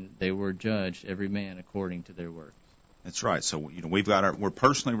 13, they were judged every man according to their works. That's right. So we're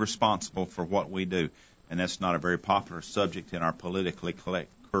personally responsible for what we do, and that's not a very popular subject in our politically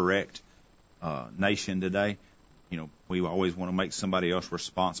correct nation today. We always want to make somebody else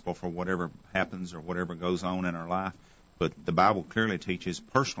responsible for whatever happens or whatever goes on in our life. But the Bible clearly teaches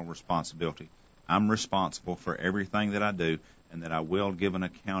personal responsibility. I'm responsible for everything that I do, and that I will give an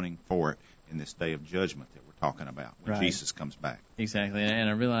accounting for it in this day of judgment that we're talking about when Jesus comes back. Exactly. And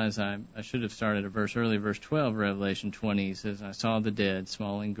I realize I should have started a verse early, verse 12, Revelation 20 says, "I saw the dead,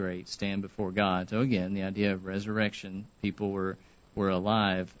 small and great, stand before God." So again, the idea of resurrection, people were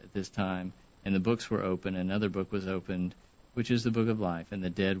alive at this time, and the books were open. Another book was opened, which is the book of life, and the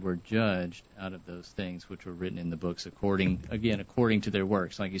dead were judged out of those things which were written in the books according to their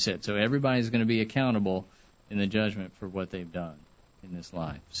works, like you said. So everybody's going to be accountable in the judgment for what they've done in this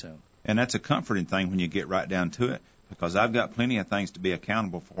life. And that's a comforting thing when you get right down to it, because I've got plenty of things to be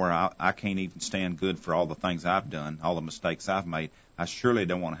accountable for. I can't even stand good for all the things I've done, all the mistakes I've made. I surely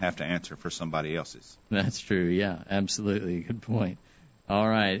don't want to have to answer for somebody else's. That's true, yeah, absolutely. Good point. All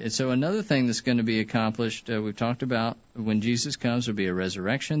right. And so another thing that's going to be accomplished, we've talked about when Jesus comes, there will be a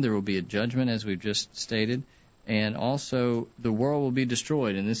resurrection. There will be a judgment, as we've just stated. And also the world will be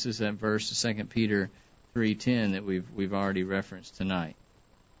destroyed. And this is that verse, 2 Peter 3:10, that we've already referenced tonight.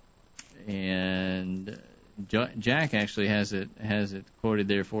 And Jack actually has it quoted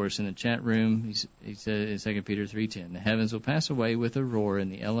there for us in the chat room. He said in 2 Peter 3:10, "The heavens will pass away with a roar,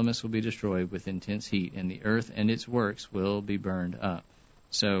 and the elements will be destroyed with intense heat, and the earth and its works will be burned up."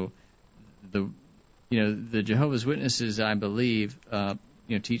 So the Jehovah's Witnesses, I believe,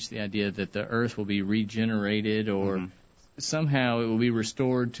 teach the idea that the earth will be regenerated, or somehow it will be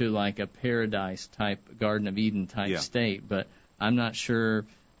restored to like a paradise type, Garden of Eden type state. But I'm not sure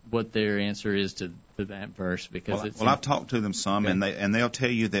what their answer is to that verse, because I've talked to them some, and they'll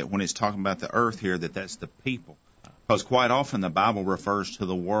tell you that when it's talking about the earth here, that's the people, because quite often the Bible refers to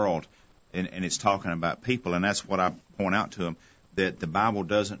the world, and it's talking about people, and that's what I point out to them, that the Bible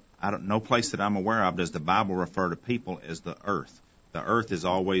doesn't. No place that I'm aware of does the Bible refer to people as the earth. The earth is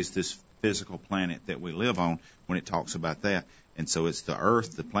always this physical planet that we live on when it talks about that, and so it's the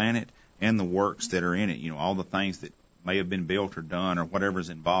earth, the planet, and the works that are in it. All the things that may have been built or done, or whatever's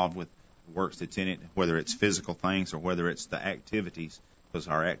involved with the works that's in it, whether it's physical things or whether it's the activities, because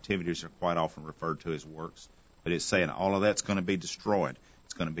our activities are quite often referred to as works. But it's saying all of that's going to be destroyed.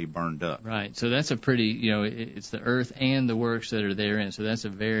 It's going to be burned up. Right. So that's a pretty, it's the earth and the works that are therein. So that's a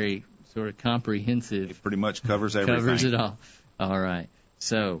very sort of comprehensive. It pretty much covers everything. Covers it all. All right.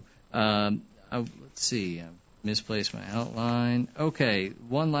 So let's see. I misplaced my outline. Okay.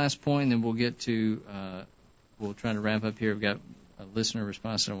 One last point, and then we'll get to. We'll try to wrap up here. We've got a listener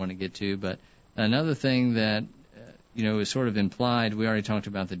response that I want to get to, but another thing that is sort of implied. We already talked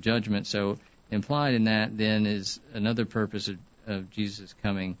about the judgment. So implied in that then is another purpose of Jesus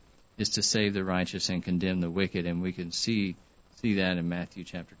coming is to save the righteous and condemn the wicked, and we can see that in Matthew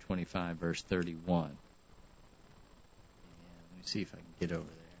chapter 25, verse 31. And let me see if I can get over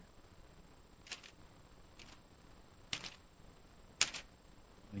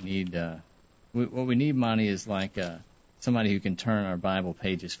there. We need what we need, Monty, is like somebody who can turn our Bible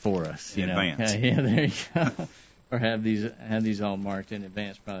pages for us. In advance. Yeah, there you go. Or have these all marked in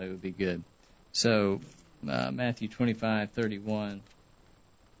advance probably would be good. So Matthew 25:31.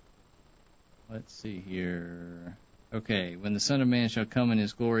 Let's see here. Okay, when the Son of Man shall come in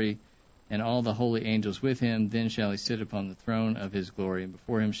his glory, and all the holy angels with him, then shall he sit upon the throne of his glory, and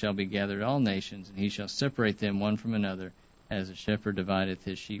before him shall be gathered all nations, and he shall separate them one from another, as a shepherd divideth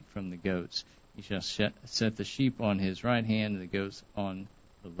his sheep from the goats. He shall set the sheep on his right hand, and the goats on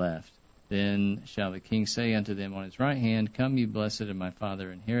the left. Then shall the king say unto them on his right hand, Come, ye blessed of my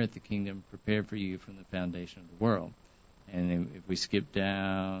Father, inherit the kingdom prepared for you from the foundation of the world. And if we skip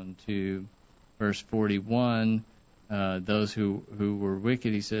down to verse 41, those who were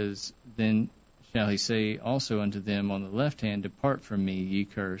wicked, he says, Then shall he say also unto them on the left hand, Depart from me, ye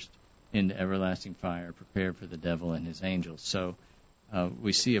cursed, into everlasting fire, prepared for the devil and his angels. So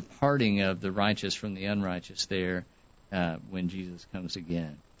we see a parting of the righteous from the unrighteous there when Jesus comes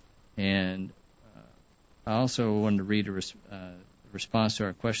again. And I also wanted to read a response to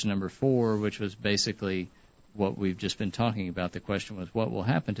our question number 4, which was basically what we've just been talking about. The question was, what will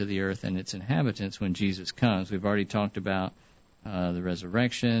happen to the earth and its inhabitants when Jesus comes? We've already talked about the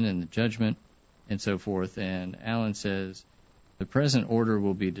resurrection and the judgment and so forth. And Alan says, the present order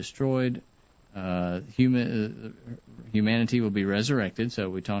will be destroyed. Humanity will be resurrected. So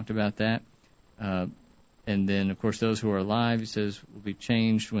we talked about that. And then, of course, those who are alive, he says, will be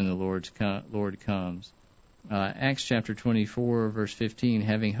changed when the Lord comes. Acts chapter 24, verse 15,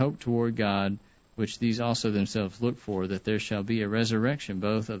 having hope toward God, which these also themselves look for, that there shall be a resurrection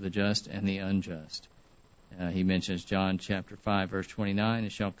both of the just and the unjust. He mentions John chapter 5, verse 29,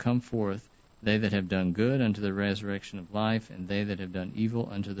 it shall come forth they that have done good unto the resurrection of life, and they that have done evil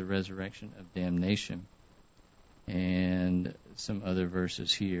unto the resurrection of damnation. And some other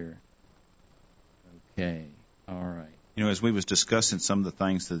verses here. Okay, all right. You know, as we was discussing some of the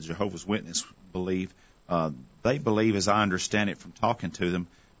things that the Jehovah's Witnesses believe, they believe, as I understand it from talking to them,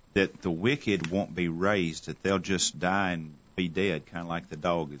 that the wicked won't be raised, that they'll just die and be dead, kind of like the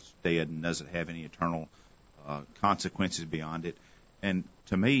dog is dead and doesn't have any eternal consequences beyond it. And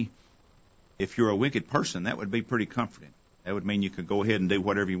to me, if you're a wicked person, that would be pretty comforting. That would mean you could go ahead and do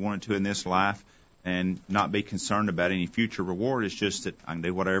whatever you wanted to in this life and not be concerned about any future reward. It's just that I can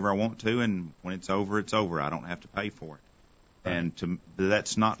do whatever I want to, and when it's over, it's over. I don't have to pay for it. Right. And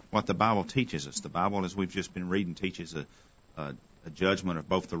that's not what the Bible teaches us. The Bible, as we've just been reading, teaches a judgment of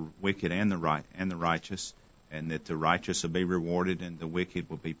both the wicked and the righteous, and that the righteous will be rewarded and the wicked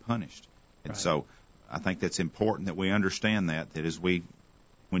will be punished. And so I think that's important that we understand that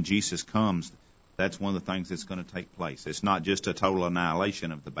when Jesus comes, that's one of the things that's going to take place. It's not just a total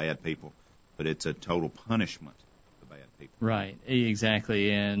annihilation of the bad people, but it's a total punishment of the bad people. Right, exactly.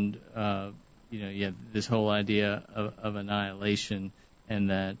 And, you have this whole idea of annihilation, and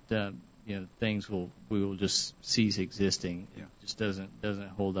that, we will just cease existing. Yeah. It just doesn't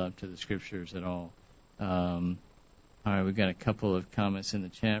hold up to the Scriptures at all. All right, we've got a couple of comments in the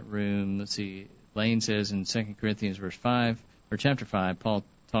chat room. Let's see. Lane says in 2 Corinthians chapter 5, Paul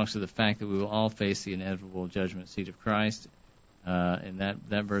talks of the fact that we will all face the inevitable judgment seat of Christ. And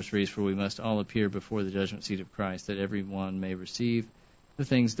that verse reads, For we must all appear before the judgment seat of Christ, that every one may receive the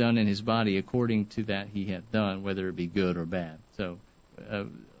things done in his body according to that he hath done, whether it be good or bad. So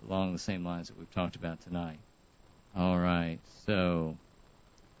along the same lines that we've talked about tonight. All right, so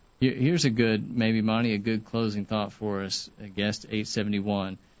here's maybe Monty, a good closing thought for us, guest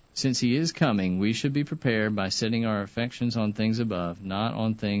 871. Since he is coming, we should be prepared by setting our affections on things above, not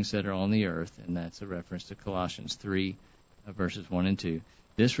on things that are on the earth, and that's a reference to Colossians 3, verses 1 and 2.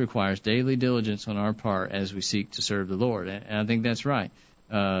 This requires daily diligence on our part as we seek to serve the Lord, and I think that's right.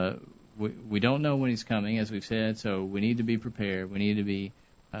 We don't know when he's coming, as we've said, so we need to be prepared. We need to be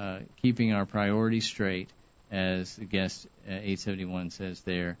keeping our priorities straight, as the guest 871 says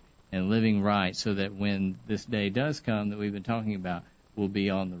there, and living right so that when this day does come that we've been talking about, we'll be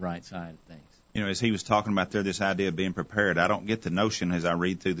on the right side of things. You know, as he was talking about there, this idea of being prepared, I don't get the notion as I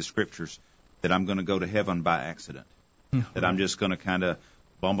read through the Scriptures that I'm going to go to heaven by accident, that I'm just going to kind of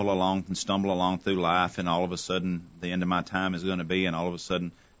bumble along and stumble along through life, and all of a sudden the end of my time is going to be, and all of a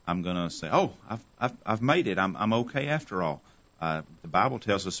sudden I'm going to say, oh, I've made it. I'm okay after all. The Bible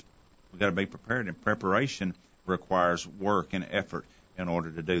tells us we've got to be prepared, and preparation requires work and effort in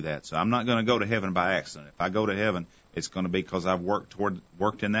order to do that. So I'm not going to go to heaven by accident. If I go to heaven, it's going to be because I've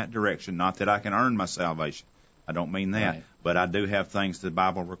worked in that direction. Not that I can earn my salvation. I don't mean that. Right. But I do have things the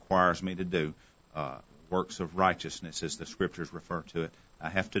Bible requires me to do. Works of righteousness, as the Scriptures refer to it. I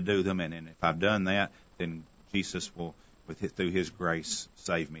have to do them, and if I've done that, then Jesus will, through His grace,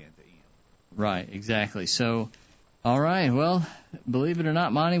 save me at the end. Right, exactly. So, all right, well, believe it or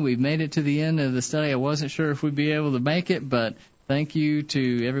not, Monty, we've made it to the end of the study. I wasn't sure if we'd be able to make it, but thank you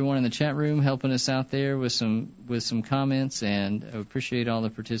to everyone in the chat room helping us out there with some comments, and I appreciate all the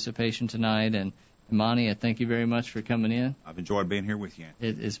participation tonight. And Monty, I thank you very much for coming in. I've enjoyed being here with you.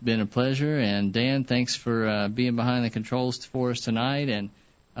 It's been a pleasure. And Dan, thanks for being behind the controls for us tonight. And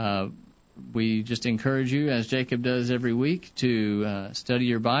we just encourage you, as Jacob does every week, to study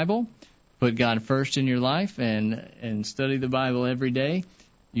your Bible, put God first in your life, and study the Bible every day.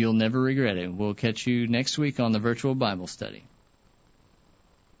 You'll never regret it. We'll catch you next week on the Virtual Bible Study.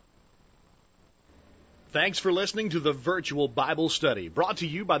 Thanks for listening to the Virtual Bible Study, brought to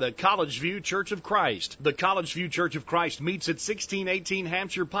you by the College View Church of Christ. The College View Church of Christ meets at 1618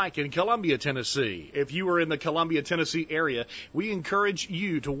 Hampshire Pike in Columbia, Tennessee. If you are in the Columbia, Tennessee area, we encourage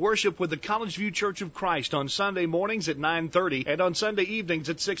you to worship with the College View Church of Christ on Sunday mornings at 9:30 and on Sunday evenings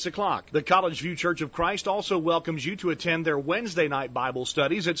at 6 o'clock. The College View Church of Christ also welcomes you to attend their Wednesday night Bible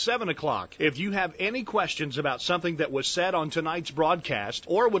studies at 7 o'clock. If you have any questions about something that was said on tonight's broadcast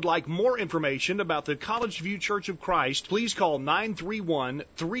or would like more information about the College View Church of Christ, please call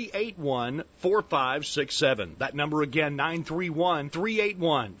 931-381-4567. That number again,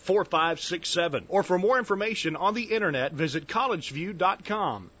 931-381-4567. Or for more information on the internet, visit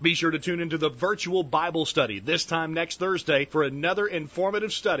collegeview.com. Be sure to tune into the Virtual Bible Study this time next Thursday for another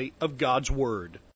informative study of God's Word.